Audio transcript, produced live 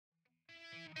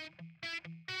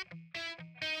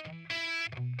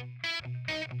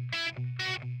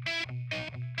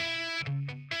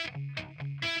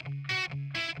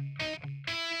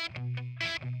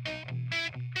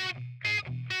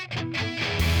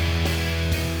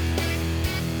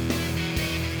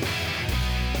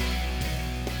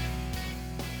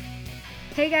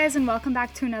Hey guys, and welcome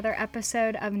back to another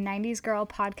episode of 90s Girl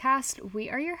Podcast. We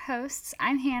are your hosts.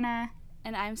 I'm Hannah.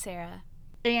 And I'm Sarah.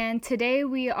 And today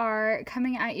we are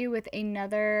coming at you with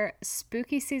another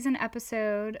spooky season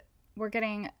episode. We're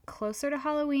getting closer to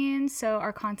Halloween, so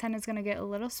our content is going to get a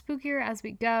little spookier as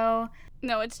we go.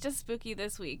 No, it's just spooky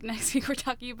this week. Next week we're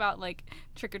talking about,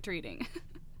 trick-or-treating.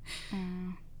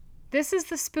 This is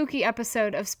the spooky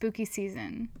episode of spooky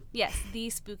season. Yes, the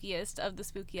spookiest of the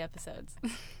spooky episodes.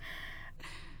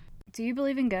 Do you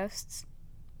believe in ghosts?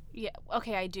 Yeah,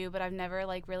 okay, I do, but I've never,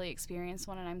 really experienced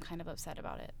one, and I'm kind of upset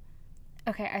about it.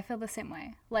 Okay, I feel the same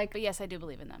way. But yes, I do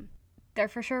believe in them. They're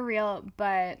for sure real,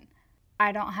 but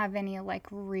I don't have any,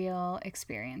 real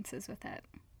experiences with it.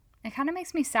 It kind of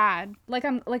makes me sad.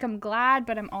 I'm glad,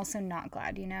 but I'm also not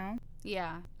glad, you know?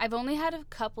 Yeah. I've only had a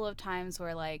couple of times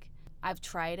where, I've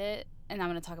tried it, and I'm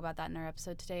going to talk about that in our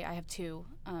episode today. I have two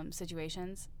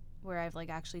situations where I've,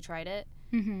 actually tried it.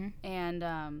 Mm-hmm.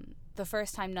 And the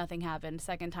first time nothing happened.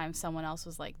 Second time someone else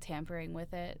was tampering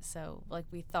with it. So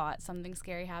we thought something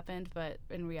scary happened, but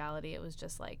in reality it was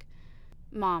just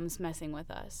mom's messing with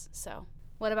us. So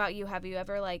what about you? Have you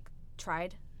ever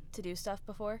tried to do stuff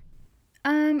before?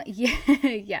 Yeah,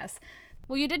 yes.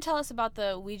 Well, you did tell us about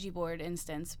the Ouija board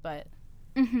instance, but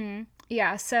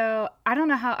yeah, so I don't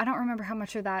remember how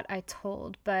much of that I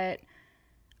told, but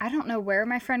I don't know where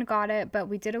my friend got it, but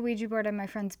we did a Ouija board in my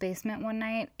friend's basement one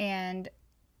night, and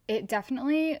it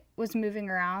definitely was moving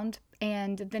around,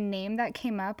 and the name that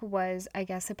came up was, I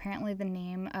guess, apparently the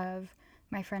name of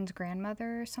my friend's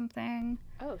grandmother or something.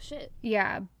 Oh, shit.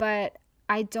 Yeah, but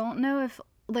I don't know if,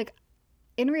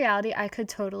 in reality, I could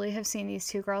totally have seen these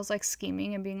two girls,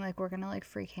 scheming and being we're gonna,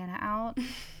 freak Hannah out.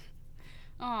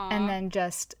 Aww. And then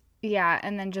just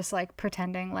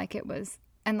pretending it was,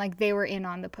 and, they were in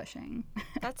on the pushing.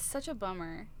 That's such a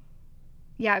bummer.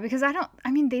 Yeah, because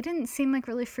they didn't seem,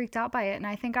 really freaked out by it, and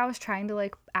I think I was trying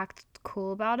to, act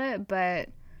cool about it, but...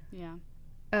 Yeah.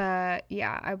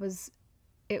 It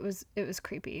was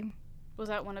creepy. Was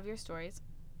that one of your stories?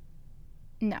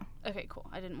 No. Okay, cool.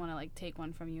 I didn't want to, take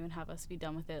one from you and have us be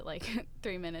done with it,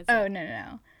 3 minutes. Oh,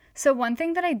 no. So one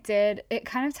thing that I did, it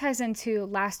kind of ties into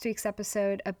last week's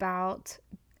episode about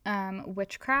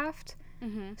witchcraft.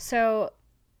 Mm-hmm. So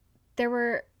there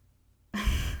were...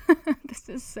 This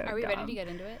is so Are we dumb. ready to get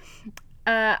into it?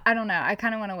 I don't know. I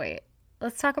kind of want to wait.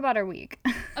 Let's talk about our week.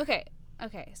 Okay.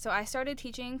 So I started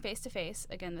teaching face-to-face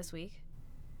again this week.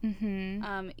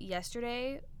 Mm-hmm.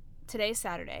 Today's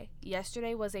Saturday.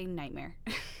 Yesterday was a nightmare.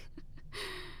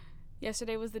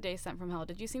 Yesterday was the day sent from hell.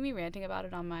 Did you see me ranting about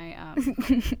it on my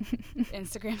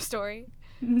Instagram story?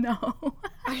 No.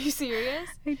 Are you serious?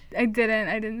 I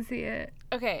didn't see it.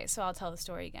 Okay, so I'll tell the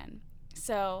story again.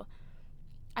 So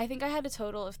I think I had a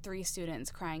total of 3 students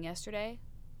crying yesterday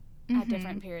at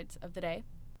different periods of the day.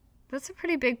 That's a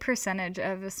pretty big percentage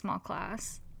of a small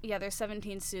class. Yeah, there's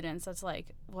 17 students. That's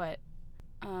what?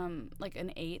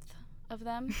 An eighth of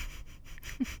them?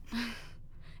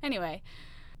 Anyway.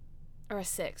 Or a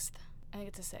sixth. I think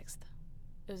it's a sixth.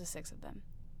 It was a sixth of them.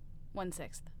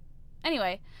 1/6.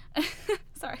 Anyway.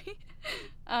 Sorry.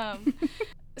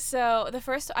 So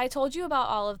I told you about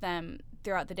all of them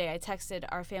throughout the day. I texted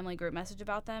our family group message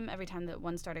about them every time that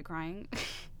one started crying.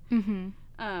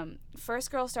 Mm-hmm. First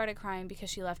girl started crying because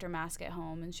she left her mask at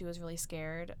home and she was really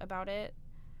scared about it.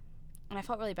 And I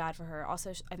felt really bad for her.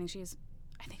 Also, I think she's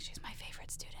my favorite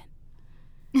student.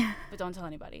 But don't tell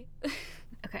anybody.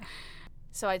 Okay.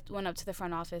 So I went up to the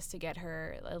front office to get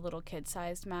her a little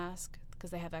kid-sized mask because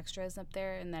they have extras up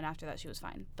there, and then after that she was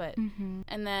fine. But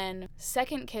and then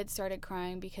second kid started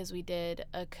crying because we did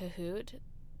a Kahoot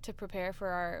to prepare for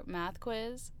our math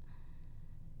quiz.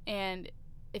 And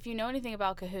if you know anything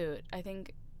about Kahoot, I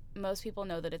think most people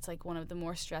know that it's one of the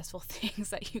more stressful things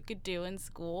that you could do in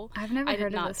school. I've never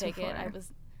heard of this take before.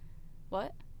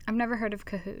 What? I've never heard of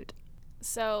Kahoot.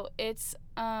 So it's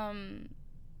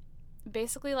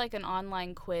basically an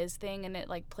online quiz thing, and it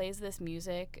plays this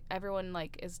music. Everyone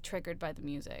is triggered by the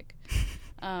music.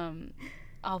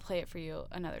 I'll play it for you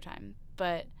another time.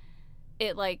 But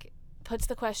it puts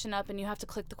the question up, and you have to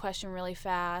click the question really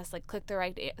fast, click the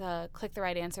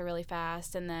right answer really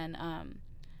fast, and then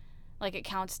it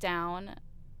counts down,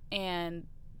 and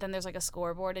then there's a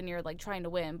scoreboard, and you're trying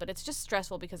to win, but it's just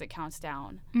stressful because it counts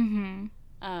down. Mm-hmm.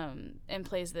 And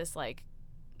plays this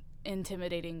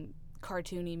intimidating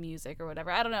cartoony music or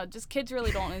whatever. I don't know. Just kids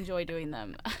really don't enjoy doing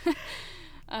them.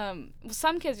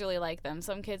 Some kids really like them.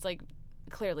 Some kids like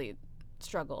clearly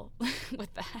struggle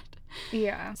with that.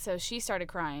 Yeah. So she started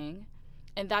crying,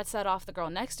 and that set off the girl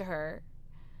next to her.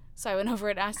 So I went over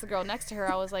and asked the girl next to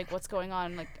her. I was like, what's going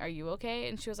on? Like, are you okay?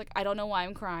 And she was like, I don't know why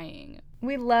I'm crying.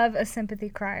 We love a sympathy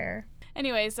crier.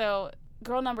 Anyway, so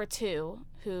girl number 2,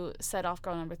 who set off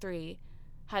girl number 3,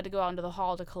 had to go out into the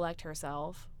hall to collect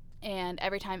herself. And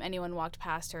every time anyone walked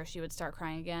past her, she would start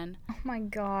crying again. Oh my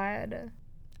God.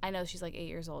 I know she's like 8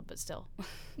 years old, but still.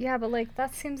 Yeah, but like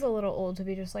that seems a little old to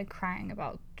be just like crying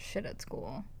about shit at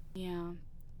school. Yeah.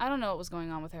 I don't know what was going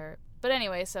on with her. But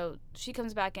anyway, so she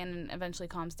comes back in and eventually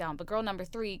calms down. But girl number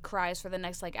 3 cries for the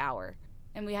next like hour.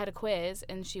 And we had a quiz,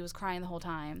 and she was crying the whole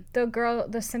time.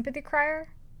 The sympathy crier?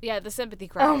 Yeah, the sympathy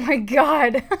cry. Oh my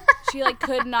God. She like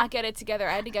could not get it together.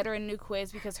 I had to get her a new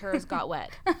quiz because hers got wet.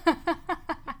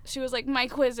 She was like, my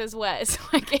quiz is wet. So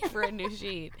I gave her a new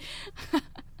sheet.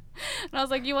 And I was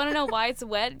like, you want to know why it's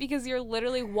wet? Because you're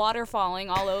literally water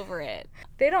falling all over it.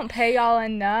 They don't pay y'all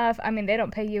enough. I mean, they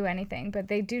don't pay you anything, but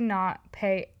they don't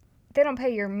pay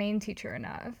your main teacher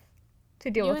enough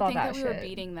to deal with all that shit. You would think that we were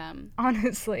beating them.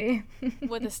 Honestly.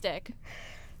 With a stick.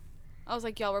 I was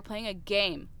like, y'all, we're playing a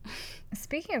game.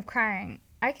 Speaking of crying,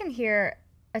 I can hear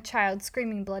a child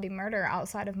screaming bloody murder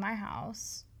outside of my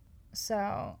house.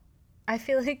 So I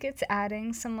feel like it's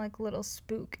adding some like little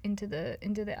spook into the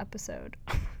episode.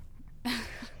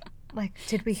 Like,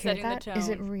 did we hear that? Is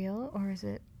it real or is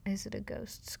it a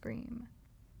ghost scream?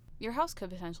 Your house could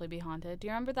potentially be haunted. Do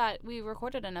you remember that we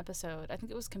recorded an episode? I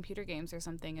think it was computer games or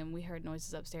something, and we heard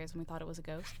noises upstairs and we thought it was a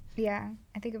ghost. Yeah,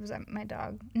 I think it was my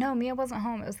dog. No, Mia wasn't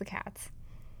home. It was the cats.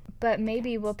 But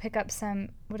maybe we'll pick up some,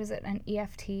 what is it, an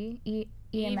EFT?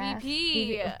 EMF?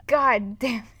 EVP. God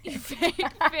damn it. Fake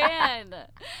fan.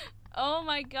 Oh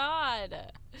my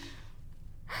God.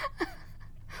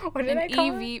 What did I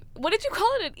call it? What did you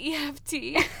call it? An EFT?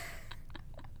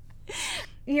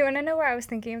 You want to know where I was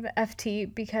thinking of the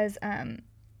FT? Because I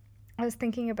was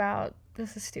thinking about,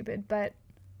 this is stupid, but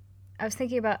I was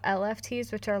thinking about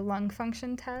LFTs, which are lung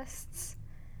function tests.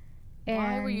 And,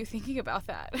 why were you thinking about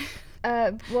that?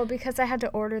 Well, because I had to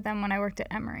order them when I worked at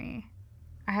Emory.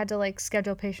 I had to like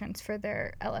schedule patients for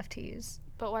their LFTs.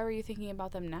 But why were you thinking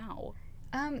about them now?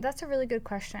 That's a really good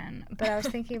question. But I was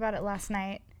thinking about it last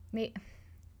night.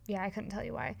 Yeah, I couldn't tell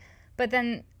you why. But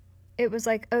then it was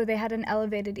like, oh, they had an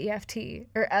elevated EFT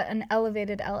or an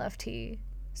elevated LFT.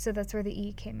 So that's where the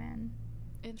E came in.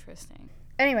 Interesting.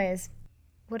 Anyways,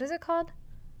 what is it called?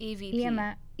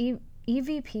 EVP.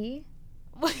 EVP?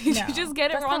 Did you just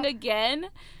get it wrong again?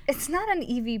 It's not an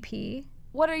EVP.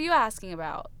 What are you asking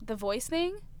about? The voice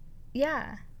thing?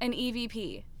 Yeah. An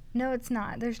EVP. No, it's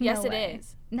not. There's no way. Yes, it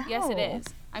is. No. Yes, it is.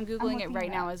 I'm Googling it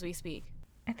right now as we speak.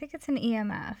 I think it's an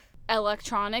EMF.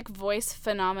 Electronic voice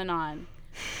phenomenon,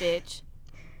 bitch.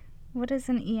 What is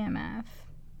an EMF?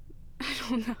 I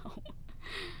don't know.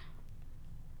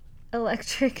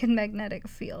 Electric and magnetic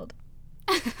field.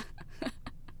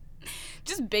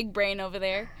 Just big brain over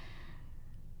there.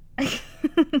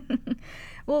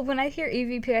 Well, when I hear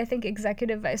EVP, I think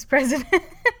executive vice president.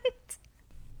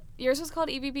 Yours was called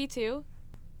EVP too?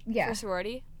 Yeah. For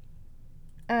sorority?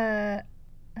 Oh.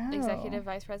 Executive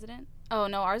vice president? Oh,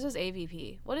 no, ours was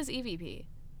AVP. What is EVP?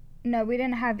 No, we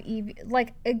didn't have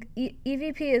like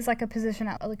EVP is like a position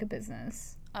at like a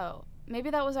business. Oh, maybe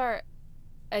that was our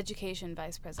education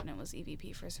vice president was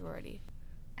EVP for sorority.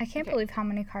 I can't believe how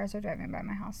many cars are driving by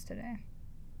my house today.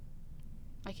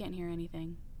 I can't hear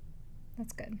anything.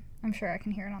 That's good. I'm sure I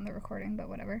can hear it on the recording, but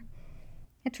whatever.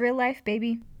 It's real life,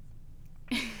 baby.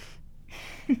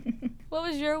 What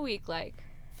was your week like?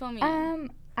 Fill me in.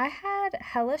 I had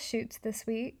hella shoots this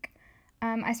week.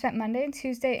 I spent Monday and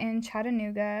Tuesday in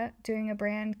Chattanooga doing a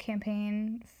brand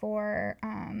campaign for,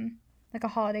 like a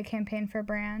holiday campaign for a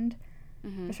brand,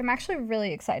 which I'm actually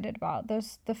really excited about.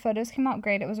 The photos came out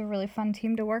great. It was a really fun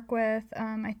team to work with.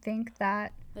 I think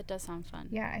that does sound fun.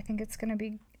 Yeah, I think it's gonna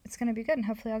be good, and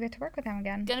hopefully I'll get to work with them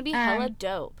again. Gonna be hella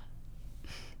dope.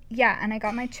 Yeah, and I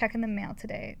got my check in the mail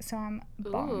today, so I'm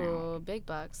balling out. Ooh, big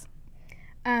bucks.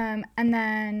 And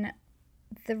then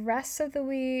the rest of the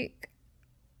week,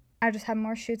 I just had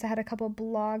more shoots. I had a couple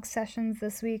blog sessions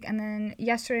this week, and then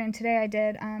yesterday and today I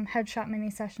did headshot mini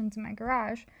sessions in my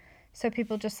garage. So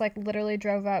people just like literally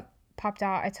drove up, popped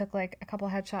out. I took like a couple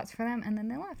headshots for them, and then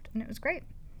they left, and it was great.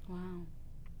 Wow.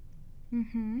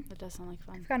 That does sound like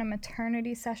fun. I've got a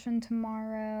maternity session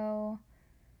tomorrow.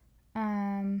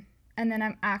 And then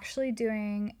I'm actually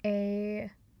doing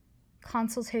a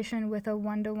consultation with a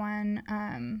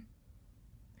one-to-one.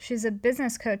 She's a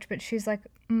business coach, but she's like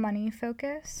money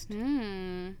focused.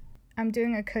 I'm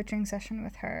doing a coaching session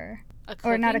with her.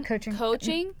 Or not a coaching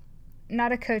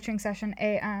not a coaching session,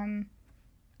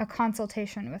 a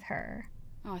consultation with her.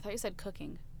 Oh, I thought you said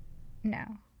cooking. No.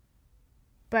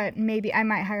 But maybe I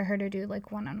might hire her to do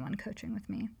like one-on-one coaching with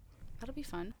me. That'll be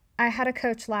fun. I had a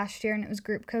coach last year and it was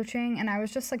group coaching, and I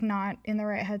was just like not in the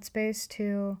right headspace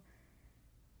to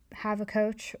have a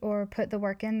coach or put the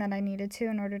work in that I needed to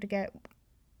in order to get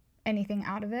anything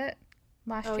out of it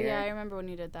last year. Oh yeah, I remember when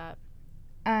you did that.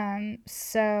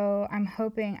 So I'm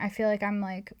hoping, I feel like I'm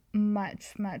like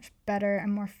much, much better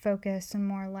and more focused and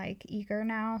more like eager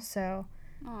now. So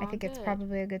I think it's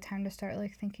probably a good time to start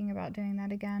like thinking about doing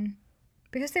that again,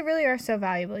 because they really are so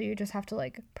valuable. You just have to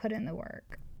like put in the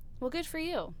work. Well, good for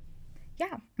you.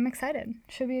 Yeah, I'm excited.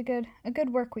 Should be a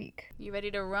good work week. You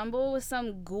ready to rumble with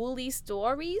some ghouly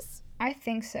stories? I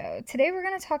think so. Today we're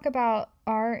going to talk about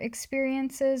our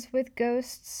experiences with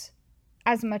ghosts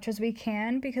as much as we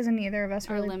can, because neither of us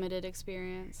really... Our limited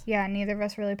experience. Yeah, neither of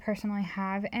us really personally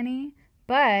have any.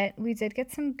 But we did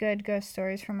get some good ghost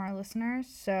stories from our listeners,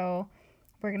 so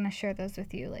we're going to share those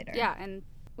with you later. Yeah, and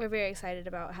we're very excited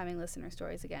about having listener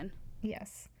stories again.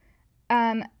 Yes.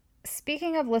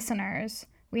 Speaking of listeners,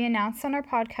 we announced on our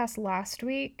podcast last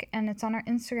week, and it's on our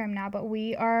Instagram now, but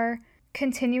we are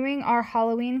continuing our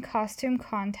Halloween costume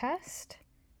contest.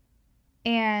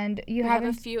 And we have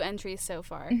a few entries so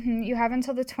far. You have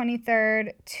until the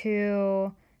 23rd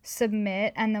to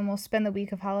submit, and then we'll spend the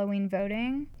week of Halloween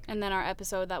voting. And then our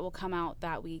episode that will come out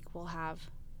that week will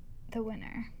have the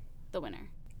winner.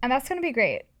 And that's going to be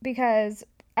great, because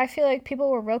I feel like people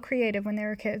were real creative when they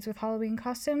were kids with Halloween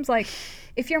costumes. Like,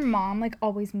 if your mom, like,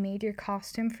 always made your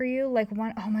costume for you, like,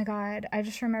 oh my God, I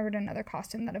just remembered another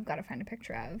costume that I've got to find a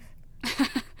picture of.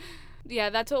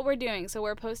 Yeah, that's what we're doing. So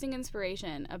we're posting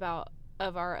inspiration of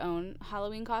our own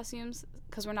Halloween costumes,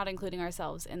 because we're not including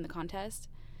ourselves in the contest.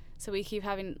 So we keep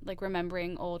having, like,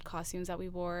 remembering old costumes that we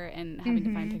wore and having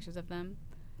to find pictures of them.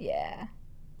 Yeah.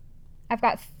 I've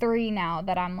got 3 now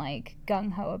that I'm, like,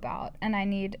 gung-ho about, and I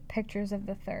need pictures of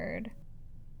the 3rd.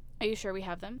 Are you sure we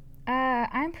have them?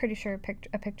 I'm pretty sure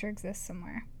a picture exists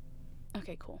somewhere.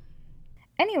 Okay, cool.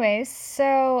 Anyways,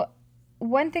 so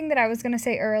one thing that I was going to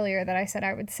say earlier that I said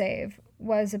I would save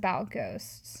was about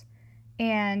ghosts.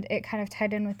 And it kind of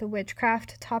tied in with the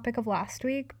witchcraft topic of last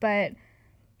week. But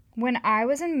when I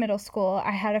was in middle school,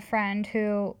 I had a friend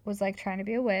who was, like, trying to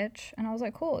be a witch. And I was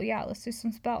like, cool, yeah, let's do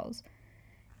some spells.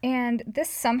 And this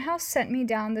somehow sent me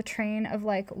down the train of,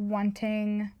 like,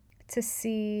 wanting to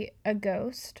see a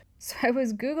ghost. So I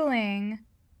was Googling,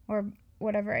 or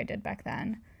whatever I did back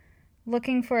then,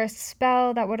 looking for a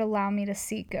spell that would allow me to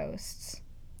see ghosts.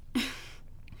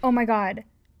 Oh my God.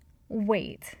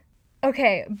 Wait.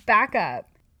 Okay, back up.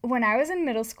 When I was in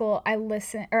middle school, I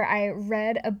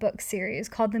read a book series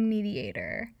called The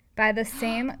Mediator by the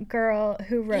same girl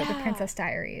who wrote The Princess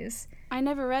Diaries. I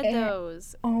never read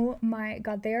those. Oh my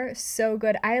God, they are so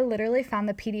good. I literally found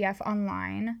the PDF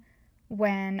online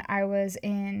when I was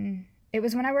when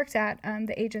I worked at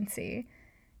the agency.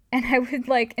 And I would,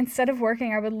 like, instead of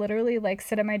working, I would literally, like,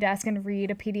 sit at my desk and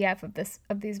read a PDF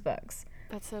of these books.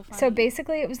 That's so funny. So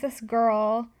basically it was this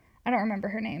girl, I don't remember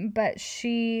her name, but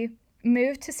she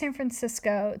moved to San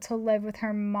Francisco to live with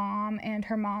her mom and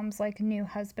her mom's, like, new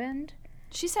husband.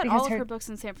 She said all of her books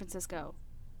in San Francisco.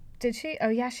 Did she? Oh,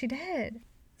 yeah, she did.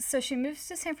 So she moves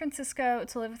to San Francisco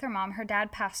to live with her mom. Her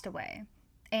dad passed away.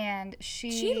 And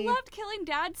she loved killing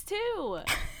dads, too.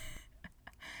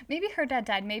 Maybe her dad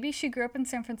died. Maybe she grew up in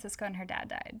San Francisco and her dad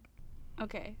died.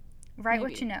 Okay. Write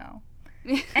what you know.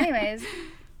 Anyways,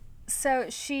 so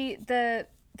the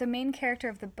main character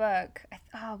of the book,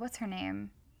 what's her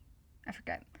name? I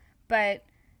forget. But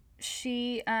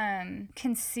she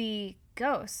can see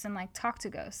ghosts and, like, talk to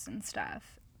ghosts and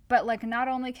stuff. But, like, not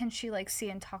only can she, like, see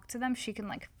and talk to them, she can,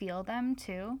 like, feel them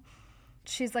too.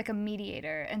 She's, like, a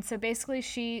mediator. And so basically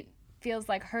she feels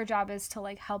like her job is to,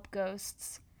 like, help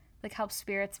ghosts, like, help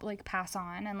spirits, like, pass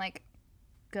on and, like,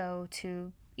 go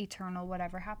to eternal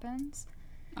whatever happens.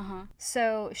 Uh-huh.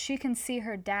 So she can see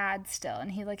her dad still,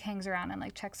 and he, like, hangs around and,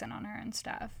 like, checks in on her and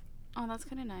stuff. Oh, that's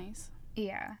kind of nice.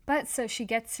 Yeah. But so she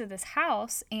gets to this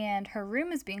house, and her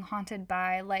room is being haunted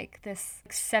by, like, this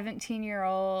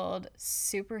 17-year-old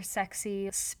super sexy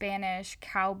Spanish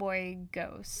cowboy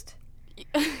ghost.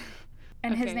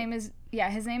 And his name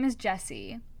is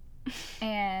Jesse.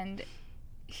 And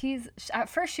at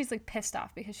first she's, like, pissed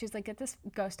off because she's like, get this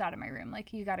ghost out of my room,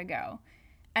 like, you gotta go.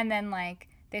 And then, like,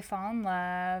 they fall in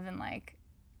love, and, like,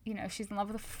 you know, she's in love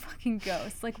with a fucking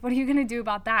ghost. Like, what are you gonna do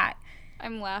about that?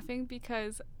 I'm laughing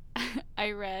because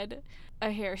I read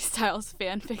a Harry Styles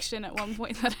fan fiction at one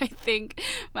point that I think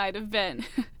might have been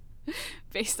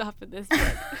based off of this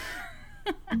book.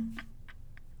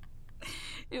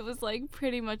 It was like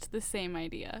pretty much the same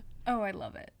idea. Oh, I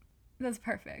love it. That's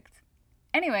perfect.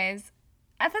 Anyways,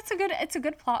 it's a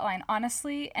good plot line,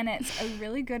 honestly, and it's a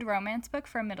really good romance book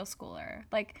for a middle schooler.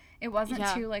 Like, it wasn't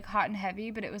too like hot and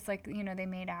heavy, but it was like, you know, they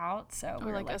made out, so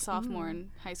or like a sophomore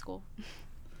in high school.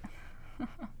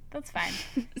 That's fine.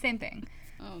 Same thing.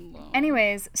 Oh no.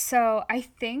 Anyways, so I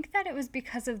think that it was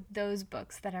because of those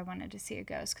books that I wanted to see a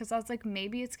ghost, because I was like,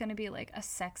 maybe it's gonna be like a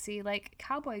sexy like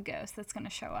cowboy ghost that's gonna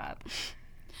show up.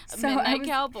 So Midnight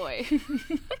Cowboy.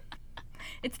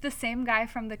 It's the same guy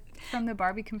from the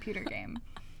Barbie computer game.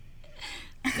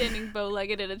 Standing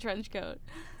bow-legged in a trench coat.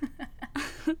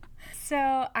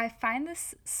 So I find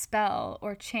this spell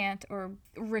or chant or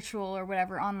ritual or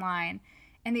whatever online,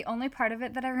 and the only part of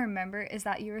it that I remember is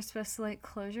that you were supposed to like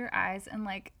close your eyes and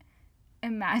like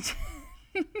imagine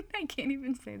I can't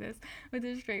even say this with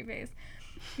a straight face.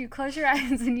 You close your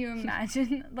eyes and you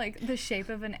imagine like the shape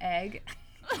of an egg.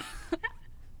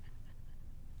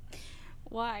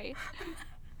 Why?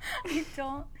 I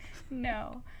don't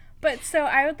know. But so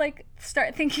I would like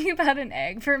start thinking about an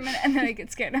egg for a minute, and then I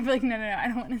get scared. I'm like, no, I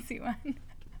don't want to see one.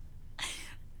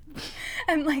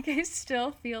 And like I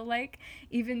still feel like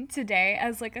even today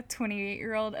as like a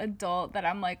 28-year-old adult that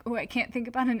I'm like, oh, I can't think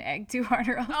about an egg too hard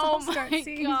or else I'll start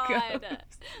seeing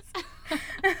ghosts.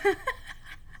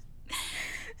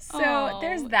 So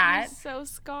there's that. You're so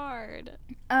scarred.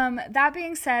 That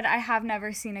being said, I have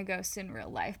never seen a ghost in real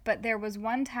life, but there was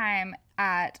one time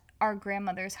at our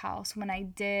grandmother's house when I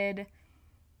did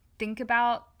think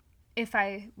about if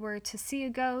I were to see a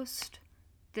ghost,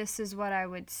 this is what I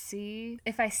would see.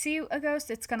 If I see a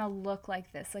ghost, it's gonna look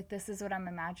like this. Like, this is what I'm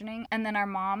imagining. And then our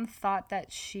mom thought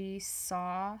that she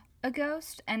saw a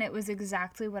ghost, and it was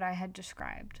exactly what I had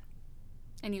described.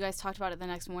 And you guys talked about it the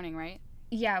next morning, right?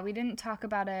 Yeah, we didn't talk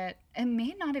about it. It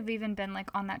may not have even been, like,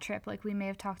 on that trip. Like, we may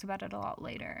have talked about it a lot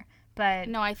later. But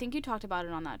no, I think you talked about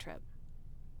it on that trip.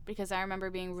 Because I remember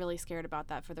being really scared about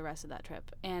that for the rest of that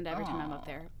trip. And every time I'm up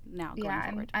there now going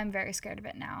forward. I'm very scared of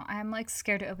it now. I'm, like,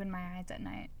 scared to open my eyes at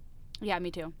night. Yeah, me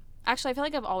too. Actually, I feel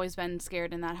like I've always been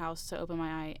scared in that house to open my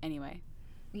eye anyway.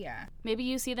 Yeah. Maybe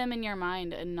you see them in your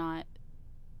mind and not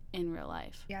in real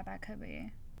life. Yeah, that could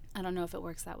be. I don't know if it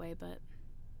works that way, but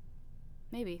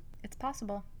maybe. It's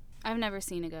possible. I've never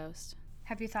seen a ghost.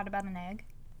 Have you thought about an egg?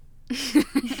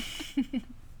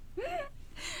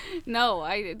 No,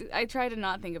 I try to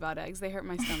not think about eggs. They hurt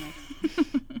my stomach.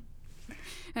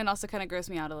 And also kind of gross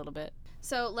me out a little bit.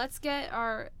 So let's get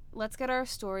our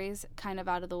stories kind of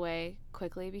out of the way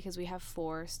quickly because we have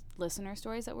 4 listener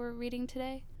stories that we're reading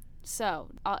today. So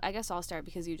I guess I'll start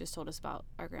because you just told us about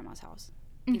our grandma's house,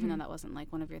 even though that wasn't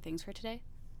like one of your things for today.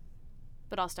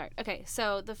 But I'll start. Okay,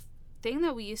 so the thing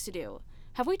that we used to do,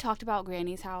 have we talked about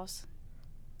Granny's house?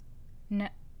 No.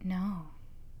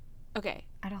 Okay.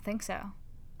 I don't think so.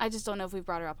 I just don't know if we've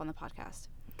brought her up on the podcast.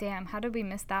 Damn, how did we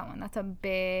miss that one? That's a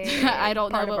big I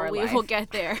don't know, but we will get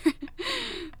there.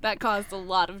 That caused a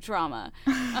lot of trauma.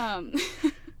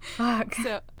 Fuck.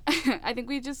 So I think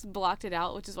we just blocked it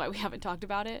out, which is why we haven't talked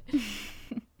about it.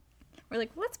 We're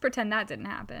like, let's pretend that didn't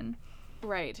happen.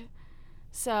 Right.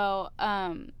 So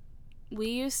we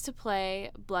used to play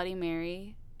Bloody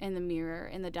Mary in the mirror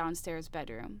in the downstairs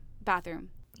bathroom.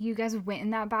 You guys went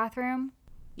in that bathroom?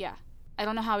 Yeah. I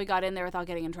don't know how we got in there without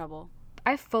getting in trouble.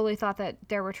 I fully thought that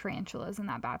there were tarantulas in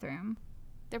that bathroom.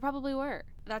 There probably were.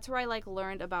 That's where I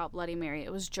learned about Bloody Mary.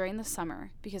 It was during the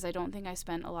summer because I don't think I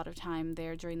spent a lot of time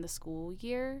there during the school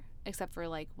year, except for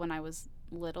when I was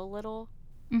little.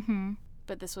 Mm-hmm.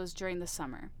 But this was during the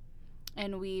summer.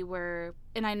 And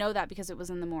I know that because it was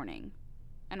in the morning.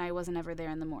 And I wasn't ever there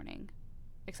in the morning,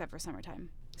 except for summertime.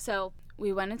 So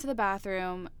we went into the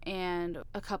bathroom and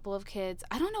a couple of kids,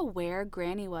 I don't know where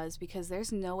Granny was because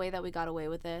there's no way that we got away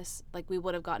with this. We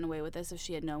would have gotten away with this if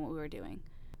she had known what we were doing.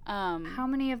 How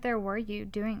many of there were you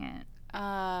doing it?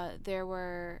 There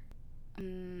were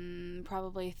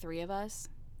probably 3 of us.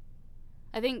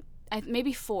 I think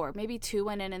maybe 4. Maybe 2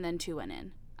 went in and then 2 went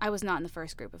in. I was not in the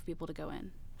first group of people to go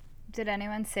in. Did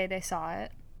anyone say they saw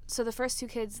it? So the first 2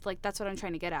 kids, that's what I'm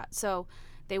trying to get at. So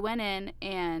they went in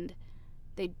and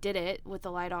they did it with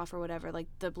the light off or whatever,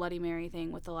 the Bloody Mary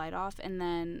thing with the light off, and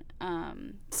then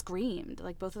screamed.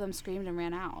 Both of them screamed and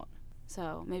ran out.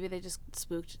 So maybe they just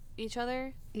spooked each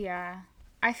other. Yeah.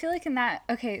 I feel like in that...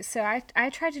 Okay, so I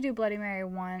tried to do Bloody Mary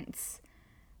once.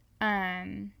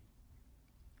 Maybe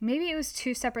it was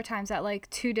 2 separate times at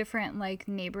 2 different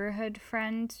neighborhood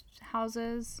friend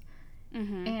houses.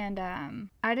 Mm-hmm. And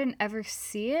I didn't ever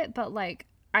see it, but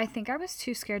I think I was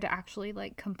too scared to actually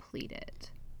complete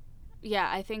it.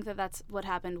 Yeah, I think that's what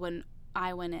happened when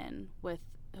I went in with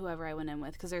whoever I went in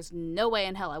with, because there's no way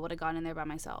in hell I would have gone in there by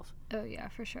myself. Oh yeah,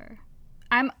 for sure.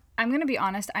 I'm gonna be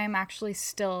honest. I am actually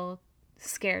still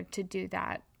scared to do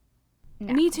that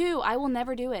now. Me too. I will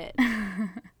never do it.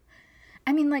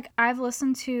 I mean, like, I've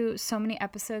listened to so many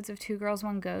episodes of Two Girls,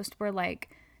 One Ghost where, like,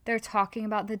 they're talking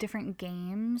about the different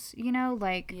games, you know?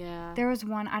 Like, Yeah. there was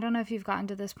one, I don't know if you've gotten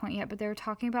to this point yet, but they were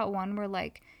talking about one where,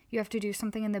 like, you have to do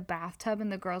something in the bathtub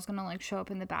and the girl's gonna, like, show up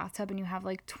in the bathtub and you have,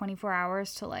 like, 24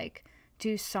 hours to, like,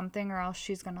 do something or else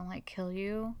she's gonna, like, kill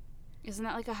you. Isn't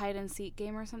that like a hide and seek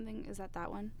game or something? Is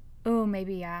that one? Oh,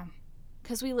 maybe, yeah.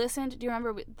 Because we listened. Do you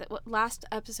remember last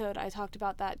episode I talked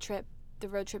about that trip, the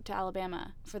road trip to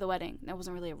Alabama for the wedding? That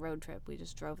wasn't really a road trip. We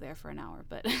just drove there for an hour,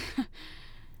 but...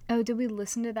 Oh, did we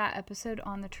listen to that episode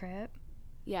on the trip?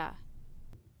 Yeah.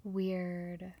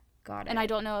 Weird. Got it. And I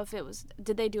don't know if it was...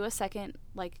 Did they do a second,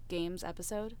 like, games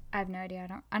episode? I have no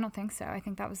idea. I don't think so. I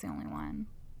think that was the only one.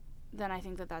 Then I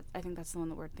think that's the one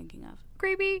that we're thinking of.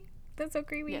 Creepy. That's so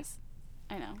creepy. Yes.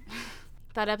 I know.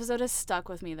 That episode has stuck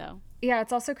with me, though. Yeah,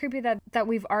 it's also creepy that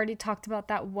we've already talked about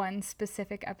that one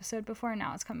specific episode before, and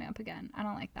now it's coming up again. I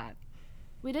don't like that.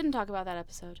 We didn't talk about that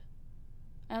episode.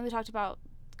 I only talked about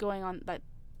going on that...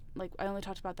 Like, I only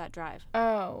talked about that drive.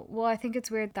 Oh, well, I think it's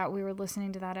weird that we were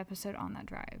listening to that episode on that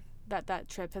drive. That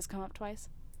trip has come up twice?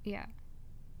 Yeah.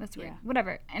 That's weird. Yeah.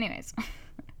 Whatever. Anyways.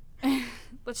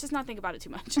 Let's just not think about it too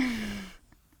much.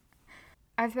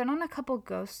 I've been on a couple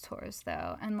ghost tours,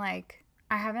 though, and, like,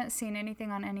 I haven't seen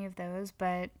anything on any of those,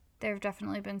 but there have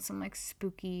definitely been some, like,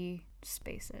 spooky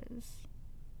spaces.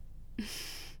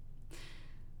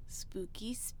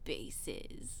 Spooky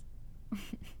spaces.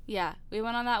 Yeah, we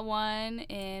went on that one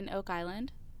in Oak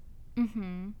Island.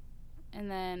 Mm-hmm.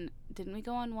 And then, didn't we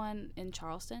go on one in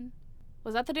Charleston?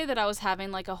 Was that the day that I was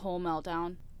having, like, a whole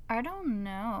meltdown? I don't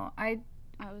know. I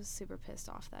was super pissed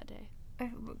off that day.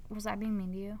 Was I being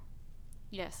mean to you?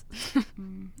 Yes.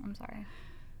 I'm sorry.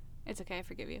 It's okay, I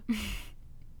forgive you.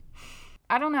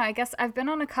 I don't know. I guess I've been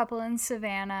on a couple in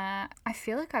Savannah. I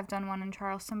feel like I've done one in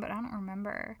Charleston, but I don't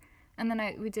remember. And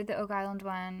then we did the Oak Island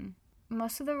one.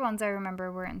 Most of the ones I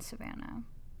remember were in Savannah.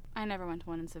 I never went to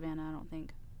one in Savannah, I don't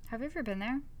think. Have you ever been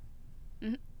there?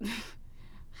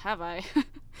 Have I?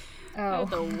 Oh. I had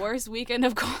the worst weekend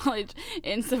of college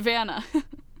in Savannah.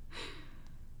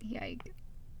 Yikes.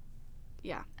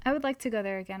 Yeah. I would like to go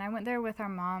there again. I went there with our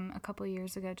mom a couple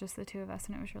years ago, just the two of us,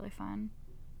 and it was really fun.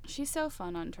 She's so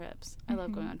fun on trips. I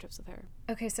love going on trips with her.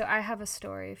 Okay, so I have a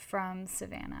story from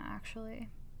Savannah, actually.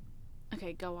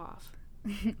 Okay, go off.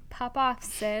 Pop off,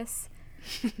 sis.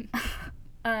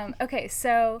 Okay,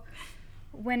 so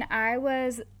when I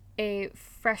was a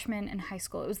freshman in high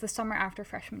school, it was the summer after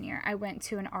freshman year, I went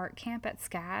to an art camp at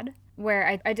SCAD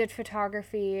where I did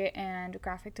photography and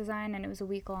graphic design, and it was a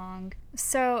week long.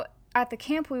 So at the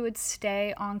camp, we would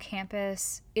stay on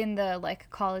campus in the, like,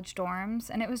 college dorms,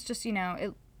 and it was just, you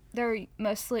know, there were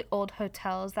mostly old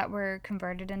hotels that were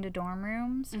converted into dorm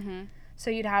rooms. Mm-hmm. So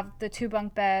you'd have the 2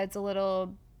 bunk beds, a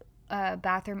little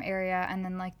bathroom area, and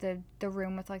then, like, the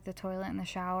room with, like, the toilet and the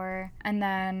shower. And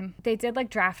then they did, like,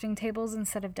 drafting tables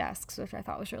instead of desks, which I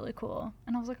thought was really cool.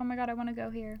 And I was like, oh my god, I want to go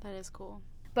here. That is cool.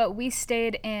 But we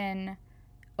stayed in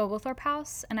Oglethorpe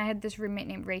House, and I had this roommate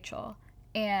named Rachel.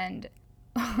 And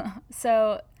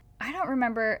so I don't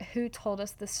remember who told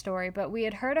us this story, but we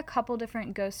had heard a couple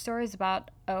different ghost stories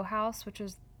about O House, which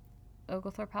was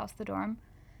Oglethorpe House, the dorm.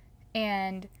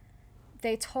 And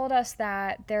they told us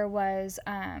that there was,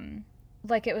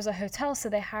 like, it was a hotel, so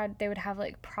they would have,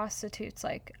 like, prostitutes,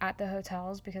 like, at the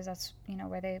hotels, because that's, you know,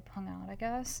 where they hung out, I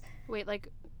guess. Wait, like,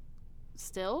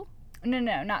 still? No,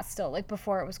 not still, like,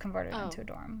 before it was converted into a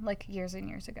dorm, like, years and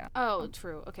years ago. Oh,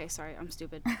 true. Okay, sorry, I'm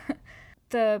stupid.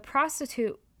 The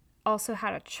prostitute also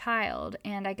had a child,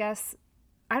 and I guess,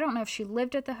 I don't know if she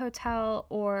lived at the hotel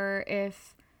or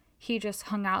if he just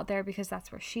hung out there because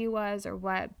that's where she was or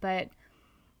what, but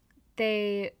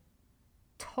they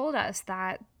told us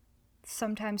that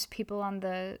sometimes people on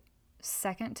the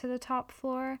second to the top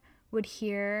floor would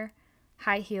hear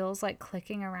high heels, like,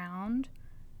 clicking around.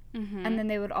 Mm-hmm. And then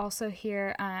they would also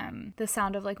hear the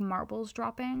sound of, like, marbles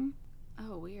dropping.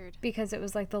 Oh, weird. Because it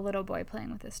was, like, the little boy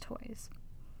playing with his toys.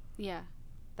 Yeah.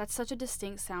 That's such a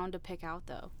distinct sound to pick out,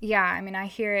 though. Yeah, I mean, I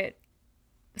hear it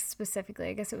specifically.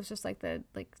 I guess it was just, like, the,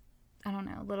 like, I don't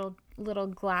know, little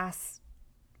glass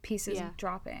pieces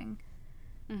dropping.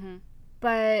 Mm-hmm.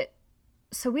 But,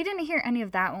 so we didn't hear any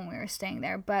of that when we were staying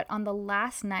there. But on the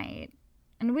last night,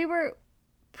 and we were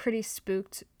pretty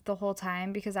spooked the whole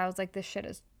time because I was like, this shit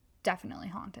is definitely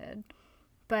haunted.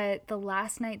 But the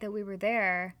last night that we were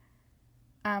there,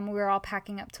 we were all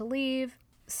packing up to leave.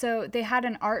 So they had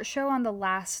an art show on the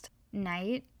last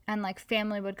night, and like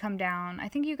family would come down. I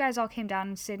think you guys all came down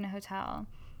and stayed in a hotel.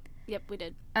 Yep, we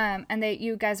did. And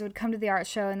you guys would come to the art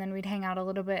show, and then we'd hang out a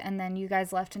little bit, and then you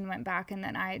guys left and went back, and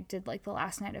then I did like the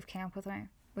last night of camp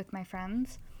with my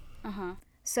friends.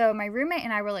 So my roommate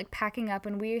and I were like packing up,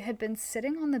 and we had been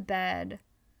sitting on the bed,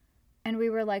 and we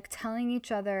were like telling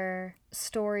each other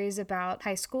stories about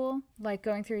high school, like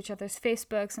going through each other's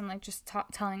Facebooks and like just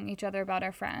telling each other about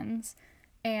our friends.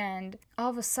 And all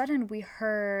of a sudden we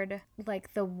heard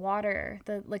like the water,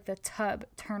 the tub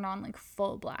turn on like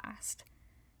full blast.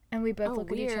 And we both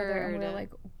look at each other and we're like,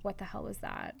 what the hell was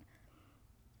that?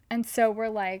 And so we're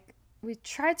like, we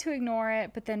tried to ignore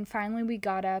it, but then finally we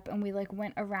got up and we like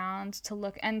went around to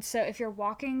look. And so if you're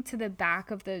walking to the back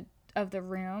of the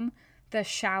room, the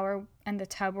shower and the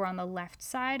tub were on the left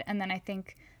side, and then I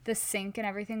think the sink and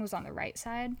everything was on the right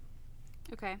side.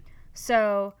 Okay.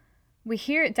 So we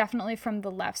hear it definitely from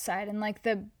the left side, and like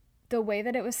the way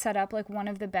that it was set up, like one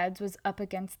of the beds was up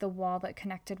against the wall that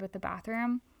connected with the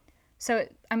bathroom. So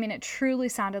it truly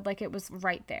sounded like it was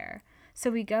right there. So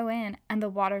we go in and the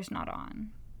water's not on.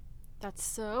 That's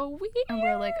so weird. And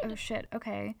we're like, oh shit,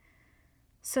 okay.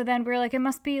 So then we're like, it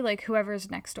must be like whoever's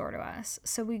next door to us.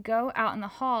 So we go out in the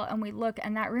hall and we look,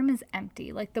 and that room is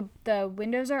empty. Like the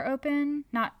windows are open,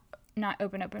 not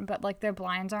open, but like their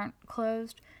blinds aren't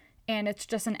closed, and it's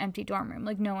just an empty dorm room.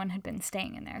 Like no one had been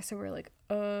staying in there. So we're like,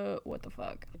 what the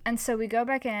fuck? And so we go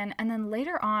back in, and then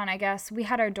later on, I guess we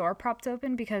had our door propped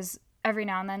open because every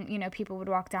now and then, you know, people would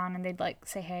walk down and they'd like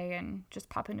say hey and just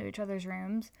pop into each other's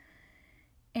rooms.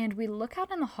 And we look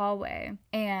out in the hallway,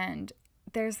 and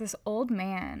there's this old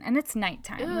man, and it's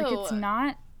nighttime. Ew.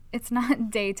 Like it's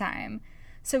not daytime.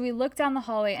 So we look down the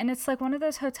hallway, and it's like one of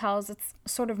those hotels. It's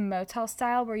sort of motel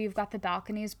style where you've got the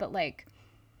balconies, but like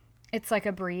it's like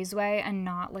a breezeway and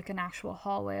not like an actual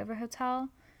hallway of a hotel.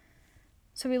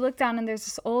 So we look down, and there's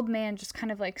this old man just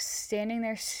kind of like standing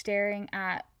there staring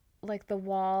at like the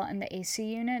wall and the AC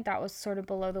unit that was sort of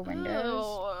below the windows.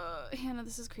 Oh, Hannah,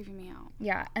 this is creeping me out.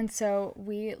 Yeah, and so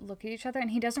we look at each other,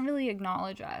 and he doesn't really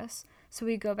acknowledge us. So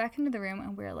we go back into the room,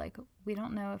 and we're like, we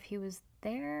don't know if he was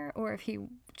there or if he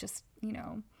just, you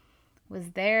know,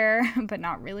 was there but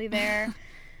not really there.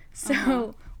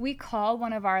 So we call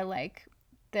one of our like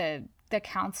the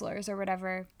counselors or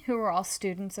whatever, who were all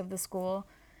students of the school,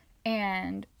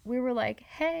 and we were like,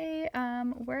 hey,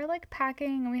 we're like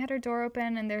packing, and we had our door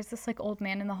open, and there's this like old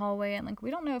man in the hallway, and like we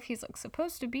don't know if he's like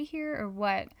supposed to be here or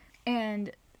what.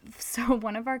 And so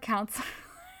one of our counselors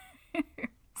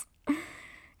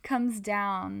comes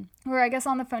down, or I guess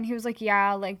on the phone, he was like,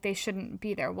 yeah, like they shouldn't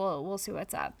be there, we'll see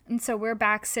what's up. And so we're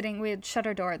back sitting, we had shut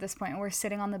our door at this point, and we're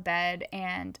sitting on the bed,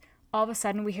 and all of a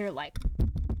sudden we hear like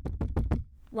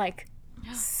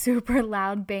super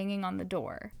loud banging on the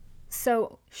door.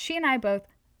 So she and I both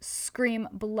scream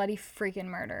bloody freaking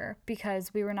murder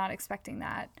because we were not expecting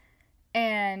that.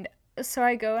 And so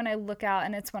I go and I look out,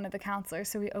 and it's one of the counselors.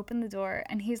 So we open the door,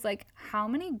 and he's like, how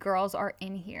many girls are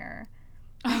in here?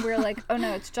 And we're like, oh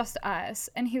no, it's just us.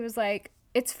 And he was like,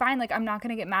 it's fine, like I'm not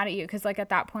gonna get mad at you, because like at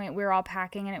that point we were all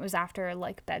packing, and it was after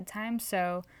like bedtime,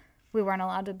 so we weren't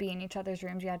allowed to be in each other's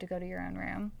rooms. You had to go to your own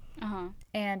room.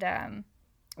 And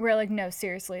we're like, no,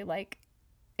 seriously, like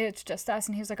it's just us.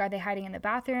 And he was like, are they hiding in the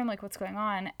bathroom? Like, what's going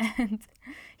on? And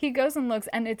he goes and looks,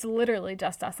 and it's literally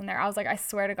just us in there. I was like, I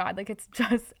swear to God, like it's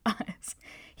just us.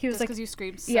 He was just like, because you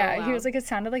screamed so yeah, loud. He was like, it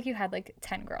sounded like you had like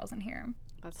 10 girls in here.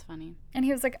 That's funny. And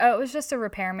he was like, oh, it was just a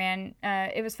repairman.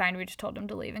 It was fine. We just told him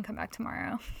to leave and come back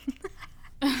tomorrow.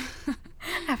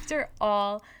 After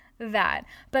all that.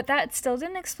 But that still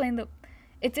didn't explain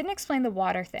the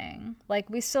water thing. Like,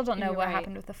 we still don't know You're what right.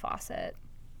 happened with the faucet.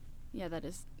 Yeah, that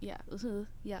is, yeah. Ugh,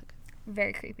 yuck.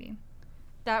 Very creepy.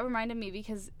 That reminded me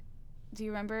because, do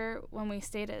you remember when we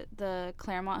stayed at the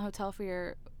Claremont Hotel for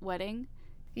your wedding?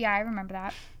 Yeah, I remember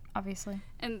that, obviously.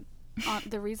 And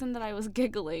the reason that I was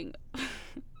giggling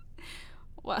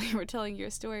while you were telling your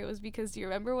story was because, do you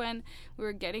remember when we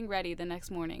were getting ready the next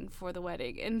morning for the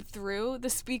wedding, and through the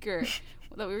speaker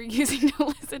that we were using to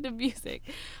listen to music,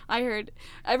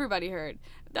 everybody heard,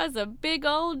 that's a big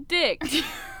old dick.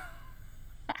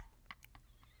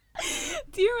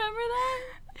 Do you remember that?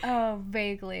 Oh,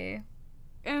 vaguely.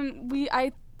 And we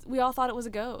all thought it was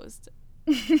a ghost.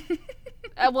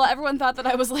 Well, everyone thought that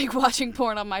I was like watching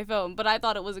porn on my phone, but I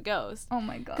thought it was a ghost. Oh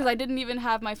my God. Because I didn't even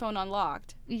have my phone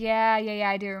unlocked. Yeah,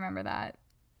 I do remember that.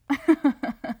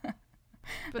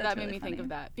 But that made me think of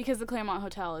that. Because the Claremont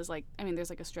Hotel is like, I mean, there's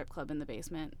like a strip club in the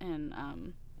basement,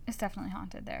 and It's definitely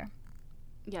haunted there.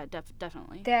 yeah,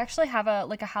 definitely. They actually have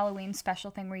a Halloween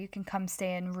special thing where you can come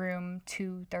stay in room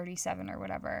 237 or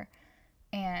whatever.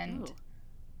 And Ooh.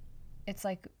 it's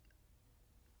like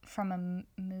from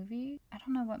a movie. I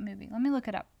don't know what movie. Let me look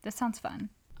it up. This sounds fun.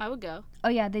 I would go. Oh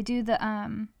yeah, they do the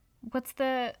what's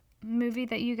the movie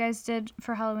that you guys did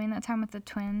for Halloween that time with the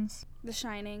twins? The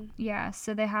Shining. Yeah,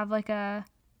 so they have like The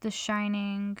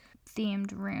Shining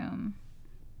themed room.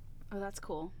 Oh, that's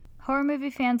cool. Horror movie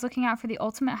fans looking out for the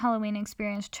ultimate Halloween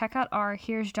experience, check out our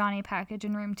Here's Johnny package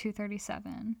in room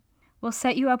 237. We'll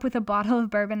set you up with a bottle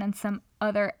of bourbon and some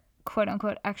other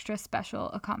quote-unquote extra special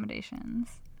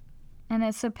accommodations. And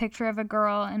it's a picture of a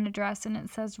girl in a dress, and it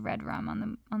says Red Rum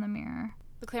on the mirror.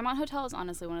 The Claremont Hotel is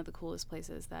honestly one of the coolest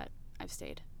places that I've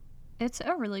stayed. It's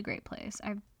a really great place.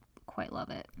 I quite love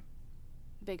it.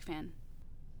 Big fan.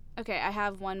 Okay, I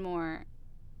have one more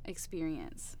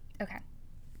experience. Okay.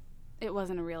 It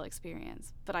wasn't a real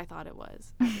experience, but I thought it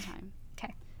was at the time.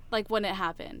 Okay. Like, when it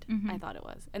happened, I thought it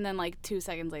was. And then, like, 2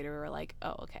 seconds later, we were like,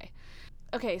 oh, okay.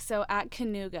 Okay, so at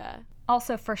Canoga.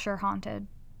 Also for sure haunted.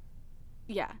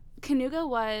 Yeah. Canoga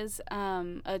was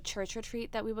a church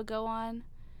retreat that we would go on.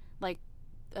 Like,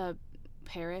 a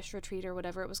parish retreat or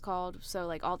whatever it was called. So,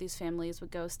 like, all these families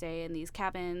would go stay in these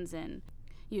cabins, and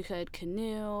you could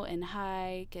canoe and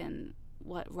hike and,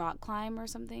 rock climb or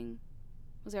something?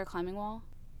 Was there a climbing wall?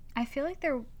 I feel like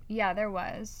there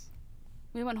was.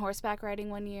 We went horseback riding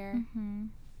one year. Mm-hmm.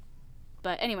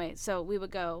 But anyway, so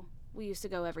we used to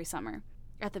go every summer.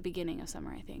 At the beginning of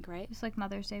summer, I think, right? It's like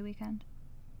Mother's Day weekend.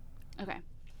 Okay.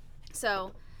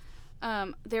 So,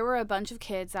 there were a bunch of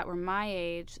kids that were my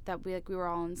age that we were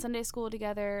all in Sunday school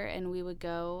together, and we would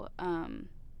go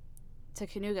to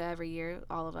Canoga every year,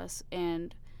 all of us,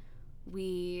 and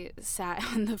we sat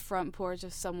on the front porch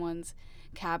of someone's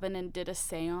cabin and did a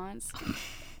seance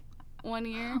one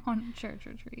year. On a church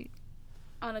retreat.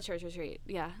 On a church retreat,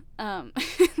 yeah.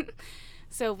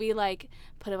 So we, like,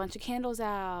 put a bunch of candles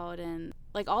out, and,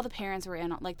 like, all the parents were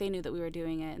in, like, they knew that we were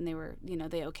doing it, and they were,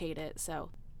 they okayed it.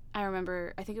 So I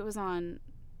remember, I think it was on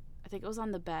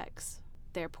the Becks,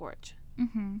 their porch.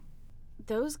 Mm-hmm.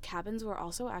 Those cabins were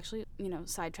also actually,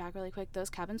 sidetrack really quick, those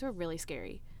cabins were really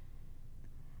scary.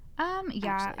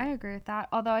 Yeah, actually. I agree with that.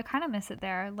 Although I kind of miss it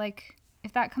there. Like,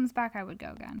 if that comes back, I would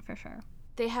go again for sure.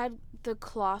 They had the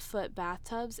clawfoot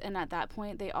bathtubs, and at that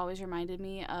point, they always reminded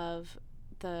me of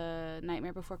the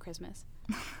Nightmare Before Christmas.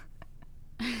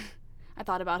 I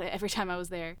thought about it every time I was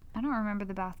there. I don't remember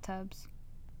the bathtubs.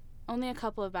 Only a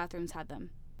couple of bathrooms had them.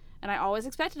 And I always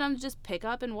expected them to just pick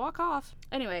up and walk off.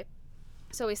 Anyway,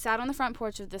 so we sat on the front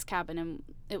porch of this cabin, and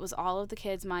it was all of the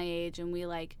kids my age, and we,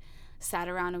 like, sat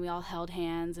around and we all held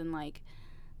hands and, like,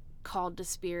 called to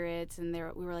spirits, and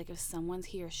we were like, if someone's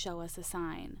here, show us a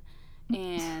sign.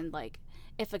 And, like,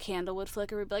 if a candle would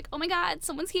flicker, we'd be like, oh my God,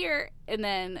 someone's here. And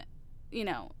then,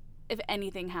 if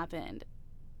anything happened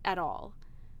at all,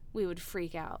 we would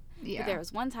freak out. Yeah. But there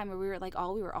was one time where we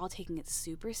were all taking it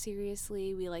super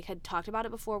seriously. We, like, had talked about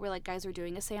it before. We're like, guys, we're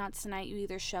doing a seance tonight. You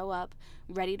either show up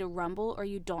ready to rumble or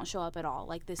you don't show up at all.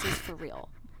 Like, this is for real.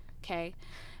 Okay?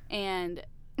 And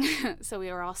so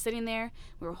we were all sitting there.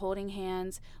 We were holding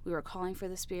hands. We were calling for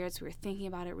the spirits. We were thinking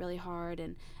about it really hard,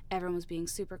 and everyone was being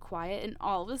super quiet. And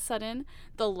all of a sudden,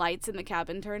 the lights in the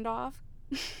cabin turned off.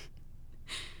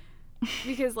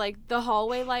 Because, like, the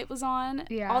hallway light was on.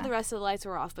 Yeah. All the rest of the lights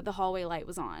were off, but the hallway light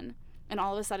was on. And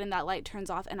all of a sudden, that light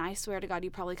turns off, and I swear to God, you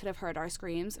probably could have heard our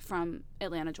screams from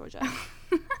Atlanta, Georgia.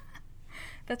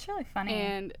 That's really funny.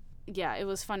 And, yeah, it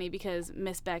was funny because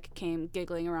Miss Beck came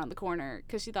giggling around the corner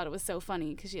because she thought it was so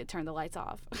funny because she had turned the lights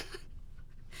off.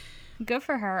 Good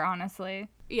for her, honestly.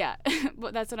 Yeah,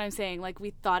 but that's what I'm saying. Like,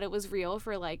 we thought it was real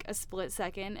for, like, a split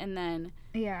second, and then...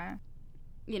 Yeah.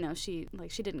 She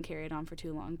didn't carry it on for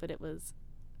too long, but it was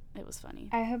funny.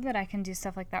 I hope that I can do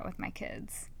stuff like that with my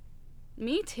kids.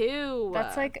 Me too.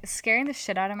 That's like scaring the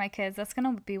shit out of my kids. That's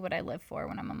gonna be what I live for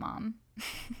when I'm a mom.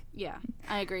 Yeah,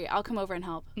 I agree. I'll come over and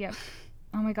help. Yep.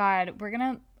 Oh my God, we're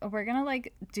gonna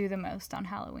like do the most on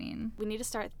Halloween. We need to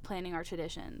start planning our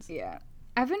traditions. Yeah.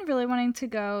 I've been really wanting to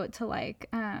go to like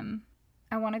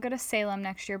I want to go to Salem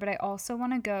next year, but I also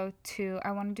want to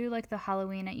do like the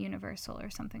Halloween at Universal or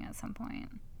something at some point.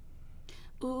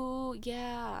 Ooh,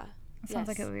 yeah. It sounds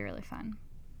like it would be really fun.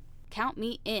 Count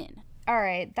me in. All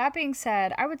right. That being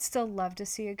said, I would still love to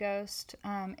see a ghost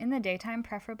in the daytime,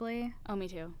 preferably. Oh, me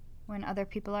too. When other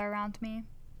people are around me.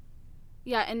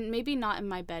 Yeah, and maybe not in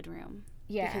my bedroom.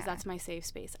 Yeah. Because that's my safe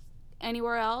space.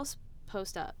 Anywhere else,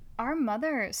 post up. Our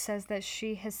mother says that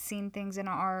she has seen things in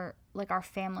our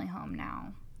family home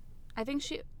now. I think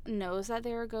she knows that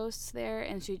there are ghosts there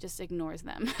and she just ignores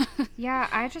them. Yeah,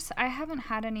 I haven't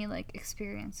had any like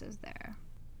experiences there.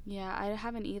 Yeah, I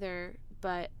haven't either,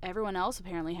 but everyone else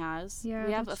apparently has. Yeah,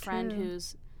 we have a that's friend true.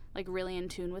 who's like really in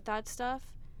tune with that stuff,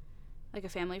 like a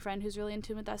family friend who's really in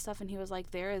tune with that stuff, and he was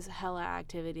like, there is hella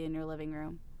activity in your living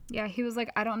room. Yeah, he was like,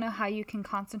 I don't know how you can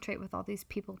concentrate with all these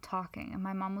people talking. And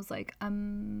my mom was like,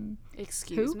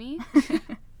 Excuse who? me?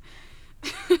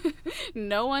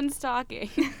 No one's talking.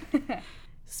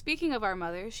 Speaking of our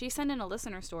mother, she sent in a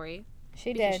listener story.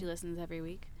 She because did. she listens every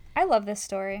week. I love this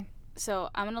story. So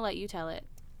I'm going to let you tell it.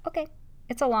 Okay.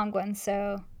 It's a long one,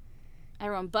 so...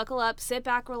 Everyone buckle up, sit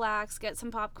back, relax, get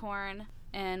some popcorn,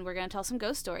 and we're going to tell some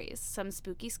ghost stories. Some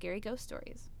spooky, scary ghost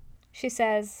stories. She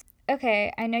says,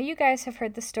 okay, I know you guys have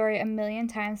heard the story a million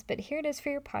times, but here it is for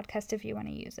your podcast if you want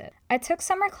to use it. I took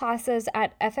summer classes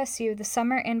at FSU the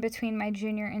summer in between my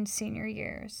junior and senior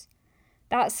years.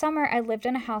 That summer, I lived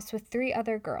in a house with 3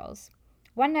 other girls.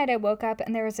 One night I woke up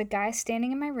and there was a guy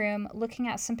standing in my room looking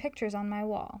at some pictures on my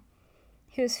wall.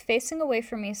 He was facing away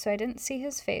from me, so I didn't see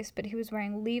his face, but he was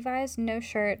wearing Levi's, no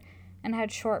shirt, and had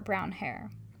short brown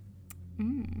hair.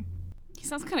 He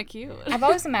sounds kind of cute. I've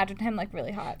always imagined him, like,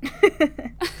 really hot.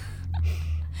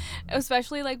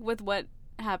 Especially, like, with what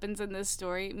happens in this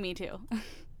story. Me too.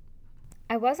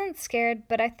 I wasn't scared,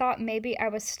 but I thought maybe I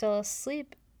was still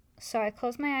asleep, so I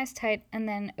closed my eyes tight and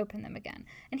then opened them again.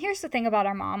 And here's the thing about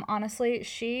our mom, honestly,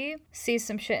 she sees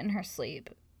some shit in her sleep.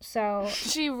 So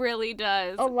She really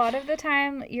does. a lot of the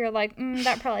time you're like,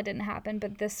 that probably didn't happen,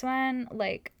 but this one,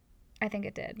 like, I think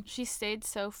it did. She stayed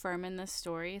so firm in this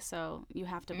story, so you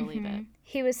have to believe it.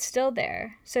 He was still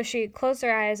there. So she closed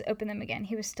her eyes, opened them again.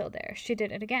 He was still there. She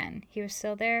did it again. He was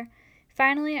still there.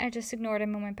 Finally, I just ignored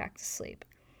him and went back to sleep.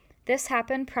 This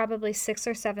happened probably 6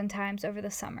 or 7 times over the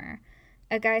summer.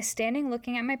 A guy standing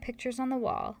looking at my pictures on the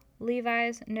wall.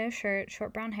 Levi's, no shirt,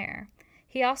 short brown hair.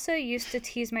 He also used to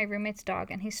tease my roommate's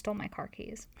dog, and he stole my car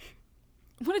keys.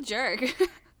 What a jerk.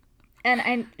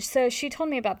 And so she told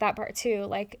me about that part too.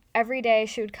 Like, every day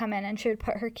she would come in and she would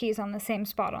put her keys on the same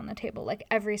spot on the table, like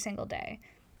every single day.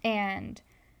 And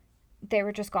they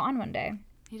were just gone one day.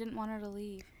 He didn't want her to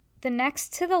leave. The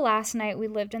next to the last night we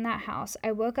lived in that house,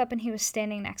 I woke up and he was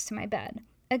standing next to my bed.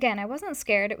 Again, I wasn't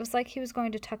scared. It was like he was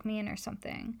going to tuck me in or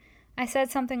something. I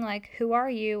said something like, "Who are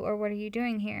you?" or "What are you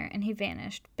doing here?" and he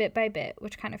vanished, bit by bit,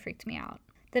 which kind of freaked me out.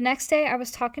 The next day, I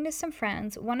was talking to some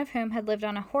friends, one of whom had lived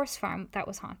on a horse farm that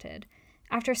was haunted.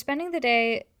 After spending the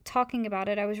day talking about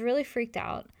it, I was really freaked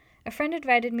out. A friend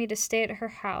invited me to stay at her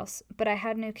house, but I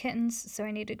had no kittens, so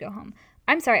I needed to go home.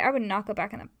 I'm sorry, I would not go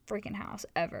back in the freaking house,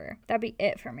 ever. That'd be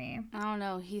it for me. I don't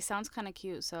know. He sounds kind of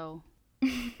cute, so...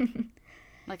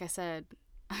 like I said,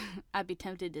 I'd be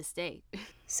tempted to stay.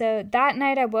 So that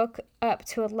night I woke up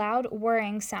to a loud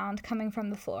whirring sound coming from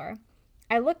the floor.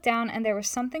 I looked down and there was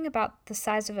something about the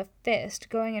size of a fist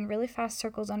going in really fast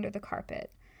circles under the carpet.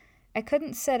 I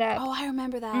couldn't sit up. Oh, I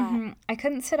remember that. I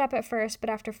couldn't sit up at first, but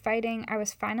after fighting, I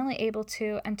was finally able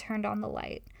to and turned on the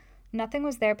light. Nothing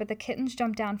was there, but the kittens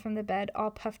jumped down from the bed,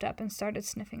 all puffed up, and started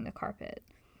sniffing the carpet.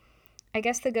 I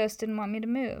guess the ghost didn't want me to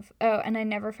move. Oh, and I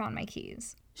never found my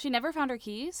keys. She never found her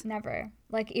keys? Never.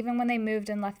 Like, even when they moved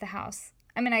and left the house.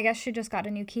 I mean, I guess she just got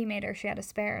a new key made or she had a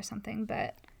spare or something,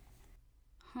 but...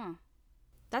 Huh.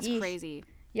 That's Eesh. crazy.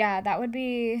 Yeah, that would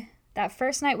be... That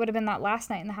first night would have been that last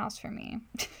night in the house for me.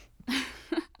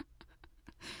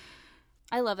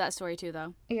 I love that story too,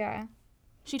 though. Yeah.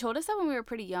 She told us that when we were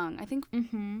pretty young. I think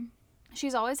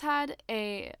she's always had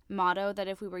a motto that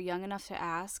if we were young enough to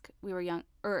ask, we were young,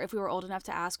 or if we were old enough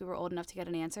to ask, we were old enough to get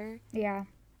an answer. Yeah.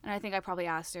 And I think I probably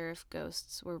asked her if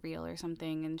ghosts were real or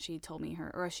something, and she told me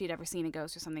or if she'd ever seen a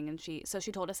ghost or something, and she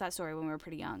told us that story when we were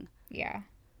pretty young. Yeah.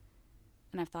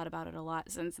 And I've thought about it a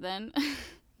lot since then.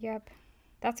 Yep.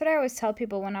 That's what I always tell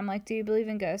people when I'm like, do you believe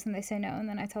in ghosts? And they say no, and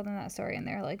then I tell them that story, and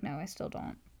they're like, no, I still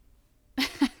don't.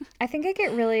 I think I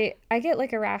get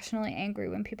like irrationally angry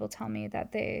when people tell me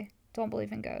that they don't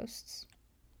believe in ghosts.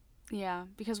 Yeah,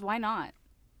 because why not?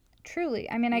 Truly.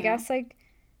 I mean, I guess, like,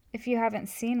 if you haven't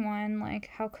seen one, like,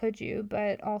 how could you?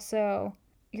 But also,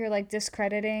 you're, like,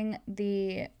 discrediting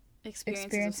the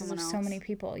experiences of so many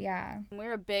people. Yeah.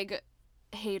 We're big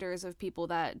haters of people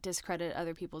that discredit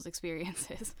other people's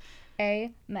experiences.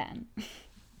 Amen.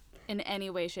 In any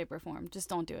way, shape, or form. Just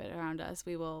don't do it around us.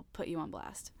 We will put you on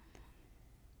blast.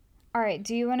 All right.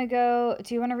 Do you want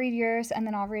to read yours and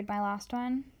then I'll read my last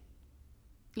one?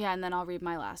 Yeah, and then I'll read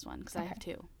my last one because I have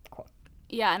 2. Cool.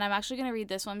 Yeah, and I'm actually going to read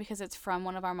this one because it's from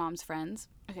one of our mom's friends.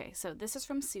 Okay, so this is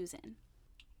from Susan.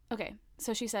 Okay,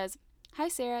 so she says, "Hi,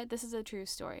 Sarah. This is a true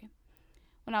story.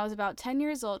 When I was about 10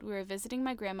 years old, we were visiting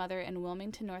my grandmother in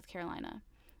Wilmington, North Carolina.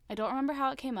 I don't remember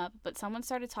how it came up, but someone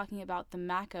started talking about the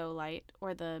Mako light,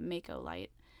 or the Mako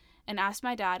light, and asked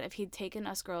my dad if he'd taken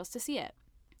us girls to see it.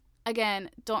 Again,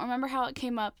 don't remember how it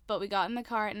came up, but we got in the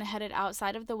car and headed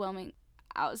outside of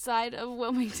outside of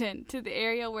Wilmington to the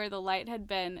area where the light had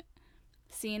been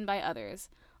seen by others.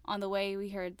 On the way, we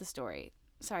heard the story.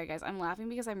 Sorry, guys, I'm laughing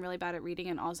because I'm really bad at reading,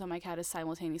 and also my cat is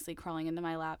simultaneously crawling into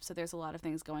my lap, so there's a lot of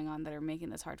things going on that are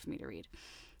making this hard for me to read.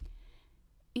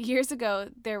 Years ago,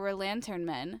 there were lantern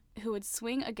men who would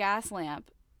swing a gas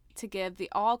lamp to give the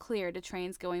all clear to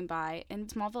trains going by in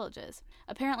small villages.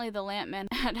 Apparently, the lamp man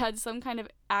had had some kind of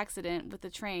accident with the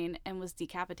train and was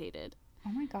decapitated.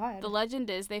 Oh my God. The legend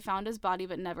is they found his body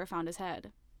but never found his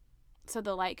head. So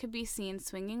the light could be seen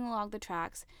swinging along the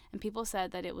tracks, and people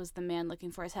said that it was the man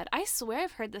looking for his head. I swear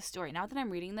I've heard this story. Now that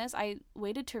I'm reading this, I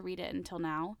waited to read it until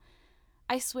now.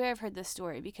 I swear I've heard this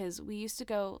story because we used to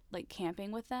go, like,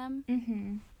 camping with them.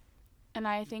 Mm-hmm. And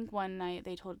I think one night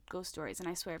they told ghost stories, and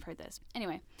I swear I've heard this.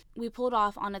 Anyway, we pulled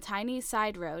off on a tiny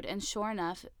side road, and sure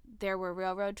enough, there were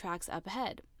railroad tracks up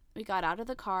ahead. We got out of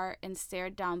the car and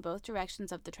stared down both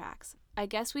directions of the tracks. I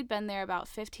guess we'd been there about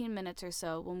 15 minutes or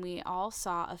so when we all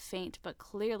saw a faint but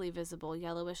clearly visible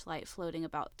yellowish light floating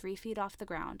about 3 feet off the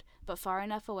ground, but far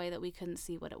enough away that we couldn't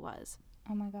see what it was.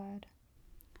 Oh my God.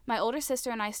 My older sister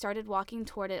and I started walking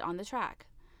toward it on the track.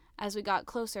 As we got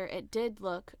closer, it did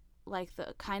look like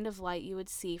the kind of light you would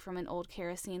see from an old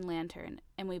kerosene lantern,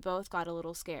 and we both got a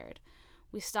little scared.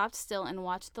 We stopped still and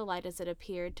watched the light as it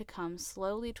appeared to come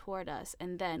slowly toward us,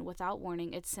 and then, without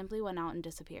warning, it simply went out and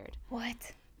disappeared.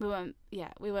 What?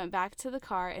 We went back to the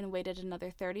car and waited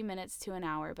another 30 minutes to an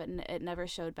hour, but it never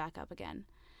showed back up again.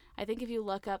 I think if you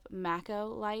look up Mako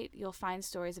light, you'll find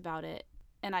stories about it,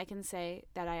 and I can say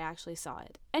that I actually saw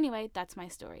it. Anyway, that's my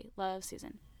story. Love,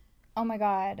 Susan. Oh my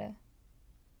God.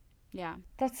 Yeah.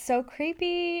 That's so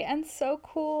creepy and so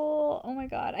cool. Oh my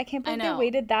God. I can't believe I know. they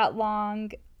waited that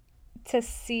long to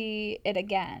see it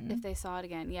again. If they saw it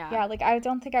again, yeah. Yeah, like I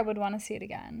don't think I would want to see it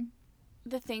again.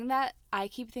 The thing that I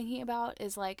keep thinking about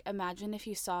is, like, imagine if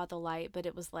you saw the light, but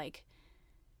it was like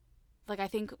I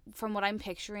think from what I'm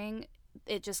picturing,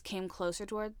 it just came closer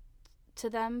to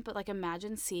them, but, like,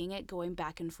 imagine seeing it going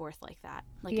back and forth like that,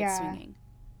 like it's swinging.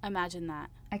 Imagine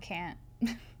that. I can't.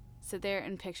 Sit there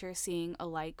and picture seeing a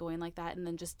light going like that and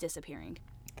then just disappearing.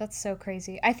 That's so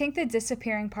crazy. I think the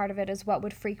disappearing part of it is what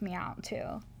would freak me out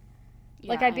too. Yeah,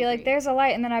 Like I'd be I like, agree. there's a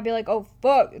light, and then I'd be like, oh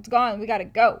fuck, it's gone, we gotta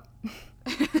go.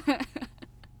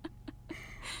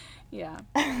 Yeah,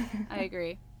 I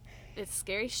agree. It's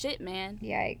scary shit, man.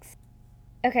 Yikes.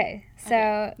 Okay, so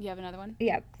Okay, you have another one?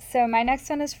 Yep. So my next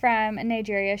one is from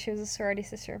Nigeria. She was a sorority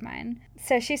sister of mine.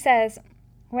 So she says,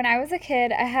 when I was a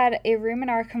kid, I had a room in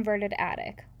our converted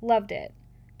attic. Loved it.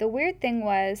 The weird thing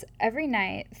was, every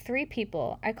night, 3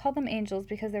 people, I called them angels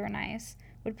because they were nice,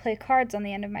 would play cards on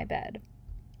the end of my bed.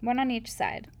 One on each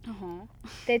side. Uh-huh.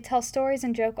 They'd tell stories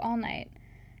and joke all night.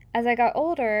 As I got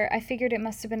older, I figured it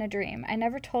must have been a dream. I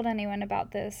never told anyone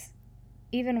about this,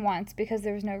 even once, because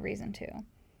there was no reason to.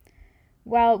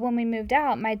 Well, when we moved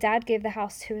out, my dad gave the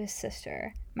house to his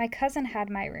sister. My cousin had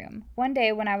my room. One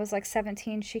day when I was like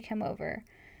 17, she came over.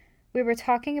 We were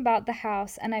talking about the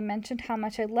house, and I mentioned how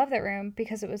much I loved that room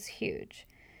because it was huge.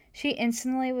 She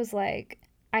instantly was like,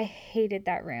 I hated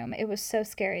that room. It was so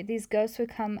scary. These ghosts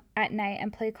would come at night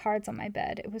and play cards on my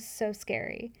bed. It was so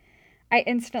scary. I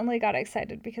instantly got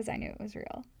excited because I knew it was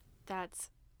real. That's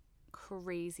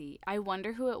crazy. I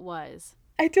wonder who it was.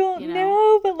 I don't You know?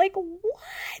 know, but like,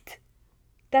 what?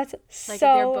 That's Like, so... if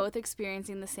they're both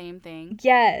experiencing the same thing.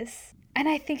 Yes. And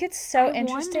I think it's so I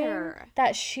interesting wonder.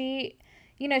 that she,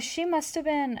 you know, she must have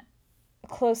been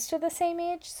close to the same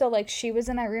age. So, like, she was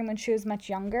in that room when she was much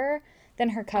younger than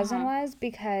her cousin was,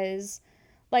 because,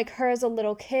 like, her as a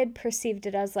little kid perceived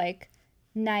it as, like,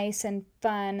 nice and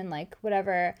fun and, like,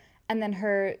 whatever. And then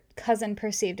her cousin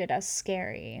perceived it as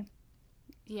scary,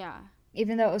 Yeah.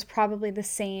 even though it was probably the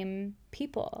same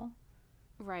people.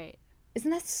 Right.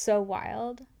 Isn't that so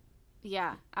wild?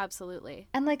 Yeah, absolutely.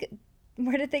 And, like,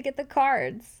 where did they get the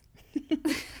cards?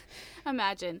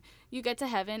 Imagine you get to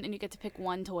heaven and you get to pick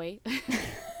one toy.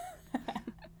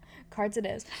 Cards it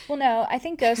is. Well, no, I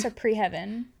think ghosts are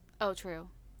pre-heaven. Oh, true.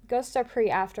 Ghosts are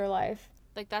pre-afterlife.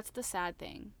 Like, that's the sad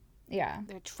thing. Yeah.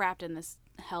 They're trapped in this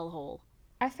hellhole.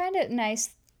 I find it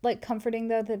nice, like, comforting,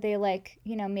 though, that they, like,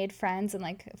 you know, made friends and,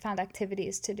 like, found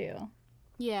activities to do.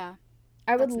 Yeah.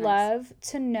 I would That's nice. love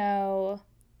to know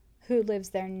who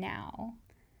lives there now.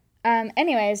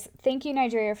 Anyways, thank you,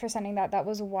 Nigeria, for sending that. That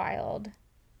was wild.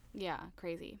 Yeah,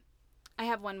 crazy. I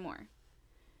have one more.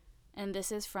 And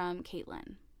this is from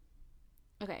Caitlin.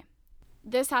 Okay.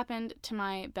 This happened to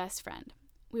my best friend.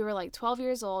 We were like 12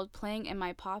 years old playing in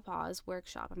my papa's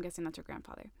workshop. I'm guessing that's her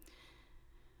grandfather.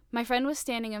 My friend was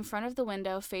standing in front of the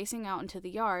window facing out into the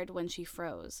yard when she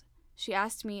froze. She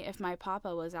asked me if my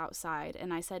papa was outside,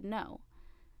 and I said no.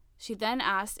 She then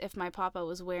asked if my papa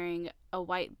was wearing a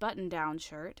white button-down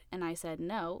shirt, and I said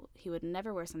no, he would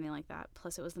never wear something like that,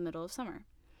 plus it was the middle of summer.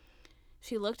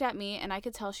 She looked at me, and I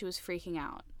could tell she was freaking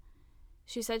out.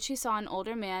 She said she saw an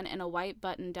older man in a white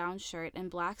button-down shirt and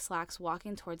black slacks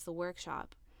walking towards the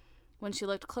workshop. When she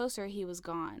looked closer, he was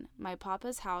gone. My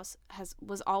papa's house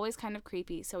was always kind of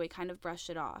creepy, so we kind of brushed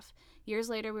it off. Years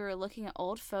later, we were looking at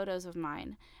old photos of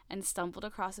mine and stumbled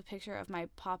across a picture of my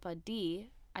Papa D,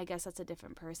 I guess that's a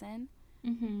different person,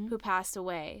 who passed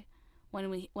away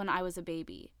when I was a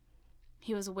baby.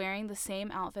 He was wearing the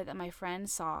same outfit that my friend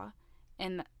saw,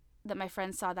 and that my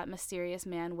friend saw that mysterious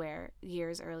man wear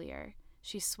years earlier.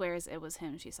 She swears it was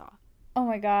him she saw. Oh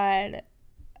my God.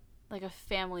 Like a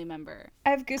family member.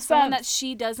 I have goosebumps. Someone that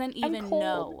she doesn't even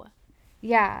know.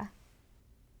 Yeah.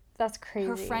 That's crazy.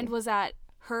 Her friend was at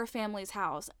her family's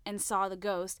house and saw the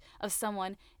ghost of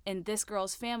someone in this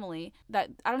girl's family that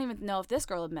I don't even know if this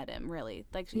girl had met him, really.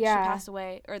 Like, she passed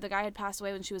away, or the guy had passed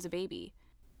away when she was a baby.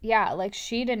 Yeah, like,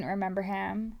 she didn't remember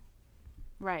him.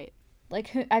 Right.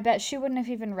 Like, I bet she wouldn't have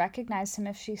even recognized him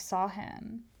if she saw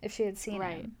him, if she had seen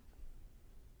him.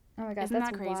 Oh my God, Isn't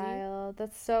that's that crazy? wild.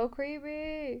 That's so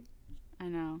creepy. I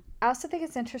know. I also think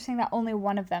it's interesting that only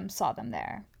one of them saw them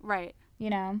there. Right. You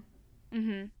know?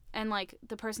 Mm-hmm. And, like,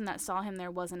 the person that saw him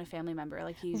there wasn't a family member.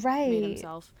 Like, he Right. made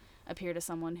himself appear to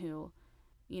someone who,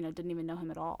 you know, didn't even know him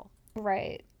at all.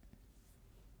 Right.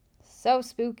 So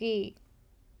spooky.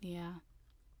 Yeah.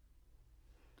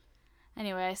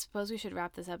 Anyway, I suppose we should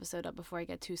wrap this episode up before I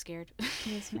get too scared.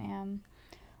 Yes, ma'am.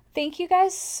 Thank you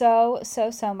guys so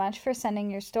much for sending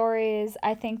your stories.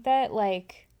 I think that,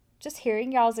 like, just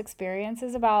hearing y'all's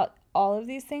experiences about all of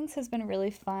these things has been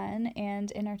really fun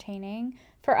and entertaining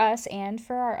for us and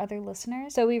for our other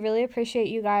listeners. So we really appreciate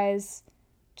you guys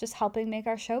just helping make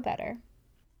our show better.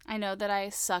 I know that I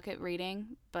suck at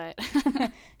reading, but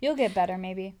You'll get better,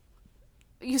 maybe.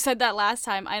 You said that last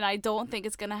time, and I don't think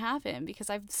it's going to happen because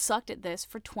I've sucked at this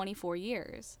for 24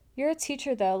 years. You're a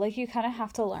teacher, though. Like, you kind of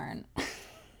have to learn.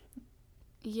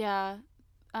 Yeah.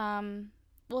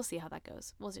 We'll see how that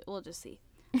goes. We'll just see.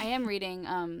 I am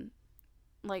reading,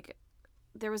 like,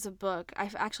 there was a book. I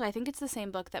think it's the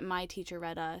same book that my teacher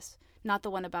read us. Not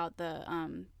the one about the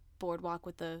boardwalk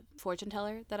with the fortune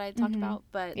teller that I talked about,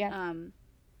 but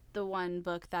the one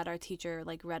book that our teacher,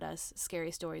 like, read us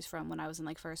scary stories from when I was in,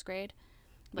 like, first grade.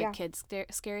 Like, kids'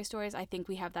 scary stories. I think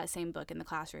we have that same book in the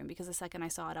classroom because the second I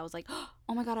saw it, I was like,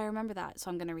 oh my God, I remember that. So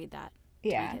I'm going to read that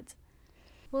to my kids.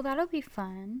 Well, that'll be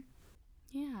fun.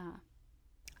 Yeah.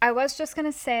 I was just going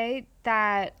to say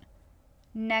that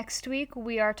next week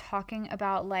we are talking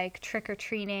about, like,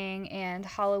 trick-or-treating and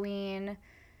Halloween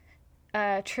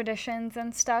traditions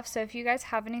and stuff. So if you guys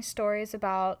have any stories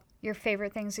about your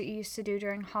favorite things that you used to do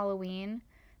during Halloween,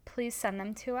 please send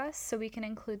them to us so we can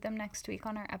include them next week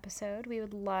on our episode. We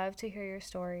would love to hear your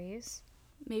stories.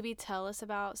 Maybe tell us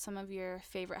about some of your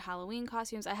favorite Halloween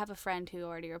costumes. I have a friend who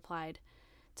already replied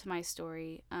to my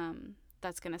story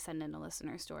that's going to send in a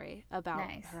listener story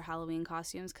about her Halloween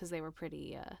costumes because they were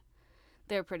pretty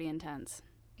intense.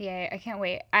 Yeah, I can't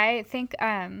wait. I think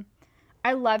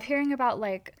I love hearing about,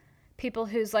 like, people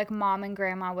whose, like, mom and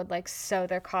grandma would, like, sew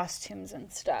their costumes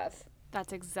and stuff.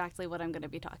 That's exactly what I'm going to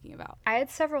be talking about. I had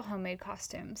several homemade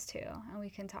costumes too, and we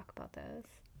can talk about those.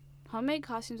 Homemade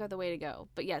costumes are the way to go.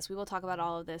 But yes, we will talk about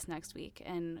all of this next week,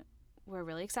 and we're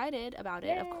really excited about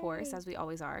it, of course, as we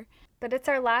always are. But it's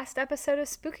our last episode of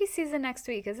spooky season next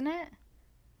week, isn't it?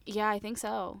 Yeah, I think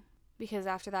so, because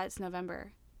after that it's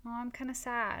November. Oh, I'm kind of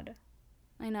sad.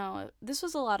 I know. This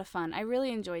was a lot of fun. I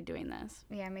really enjoyed doing this.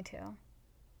 Yeah, me too.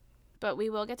 But we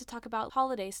will get to talk about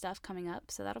holiday stuff coming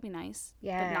up, so that'll be nice.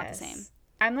 Yes. But not the same.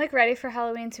 I'm, like, ready for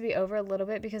Halloween to be over a little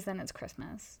bit because then it's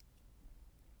Christmas.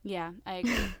 Yeah, I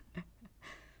agree.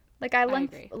 Like, I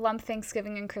lump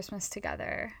Thanksgiving and Christmas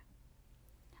together.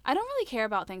 I don't really care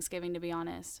about Thanksgiving, to be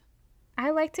honest. I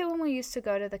liked it when we used to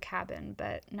go to the cabin,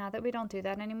 but now that we don't do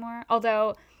that anymore,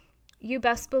 although you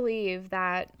best believe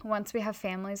that once we have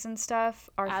families and stuff,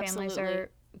 our families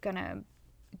are gonna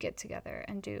get together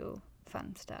and do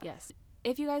fun stuff. Yes.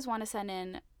 If you guys want to send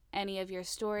in any of your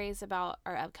stories about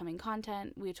our upcoming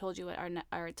content, we told you what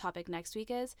our topic next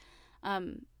week is.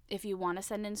 If you want to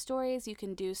send in stories, you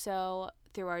can do so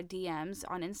through our DMs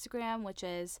on Instagram, which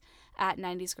is at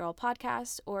 90s Girl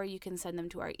Podcast, or you can send them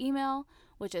to our email,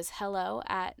 which is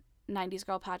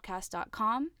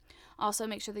hello@90sgirlpodcast.com. Also,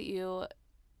 make sure that you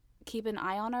keep an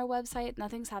eye on our website.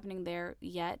 Nothing's happening there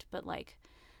yet, but, like,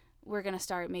 we're going to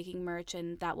start making merch,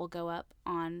 and that will go up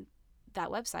on that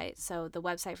website. So the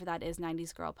website for that is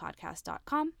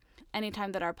 90sgirlpodcast.com.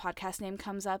 Anytime that our podcast name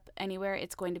comes up anywhere,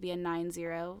 it's going to be a 90,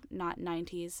 not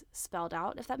 90s spelled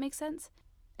out, if that makes sense.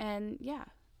 And yeah.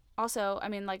 Also, I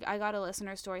mean, like, I got a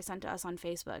listener story sent to us on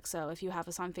Facebook. So if you have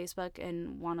us on Facebook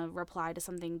and want to reply to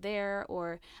something there,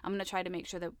 or I'm going to try to make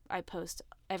sure that I post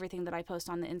everything that I post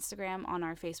on the Instagram on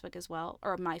our Facebook as well,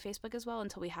 or my Facebook as well,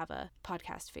 until we have a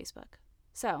podcast Facebook.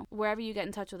 So wherever you get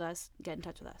in touch with us, get in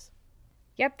touch with us.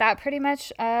 Yep, that pretty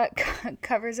much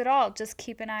covers it all. Just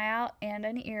keep an eye out and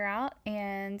an ear out.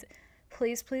 And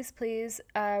please, please, please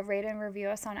rate and review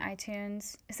us on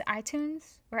iTunes. Is it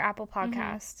iTunes or Apple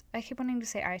Podcasts? I keep wanting to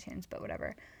say iTunes, but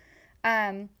whatever.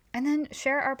 And then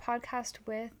share our podcast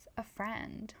with a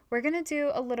friend. We're going to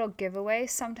do a little giveaway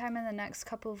sometime in the next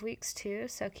couple of weeks too.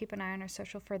 So keep an eye on our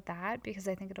social for that, because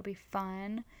I think it'll be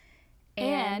fun.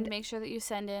 And make sure that you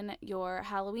send in your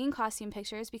Halloween costume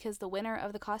pictures, because the winner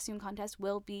of the costume contest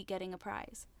will be getting a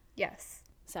prize. Yes.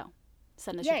 So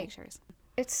send us your pictures.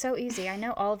 It's so easy. I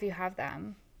know all of you have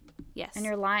them. Yes. And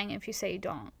you're lying if you say you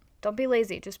don't. Don't be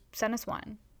lazy. Just send us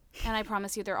one. And I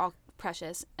promise you they're all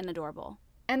precious and adorable.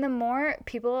 And the more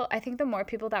people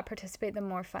that participate, the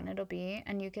more fun it'll be.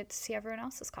 And you get to see everyone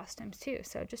else's costumes too.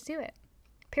 So just do it.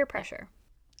 Peer pressure.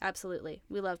 Yeah. Absolutely.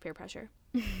 We love peer pressure.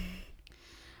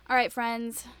 All right,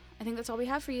 friends. I think that's all we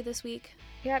have for you this week.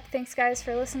 Yep. Thanks, guys,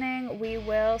 for listening. We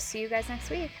will see you guys next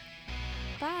week.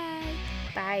 Bye.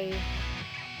 Bye.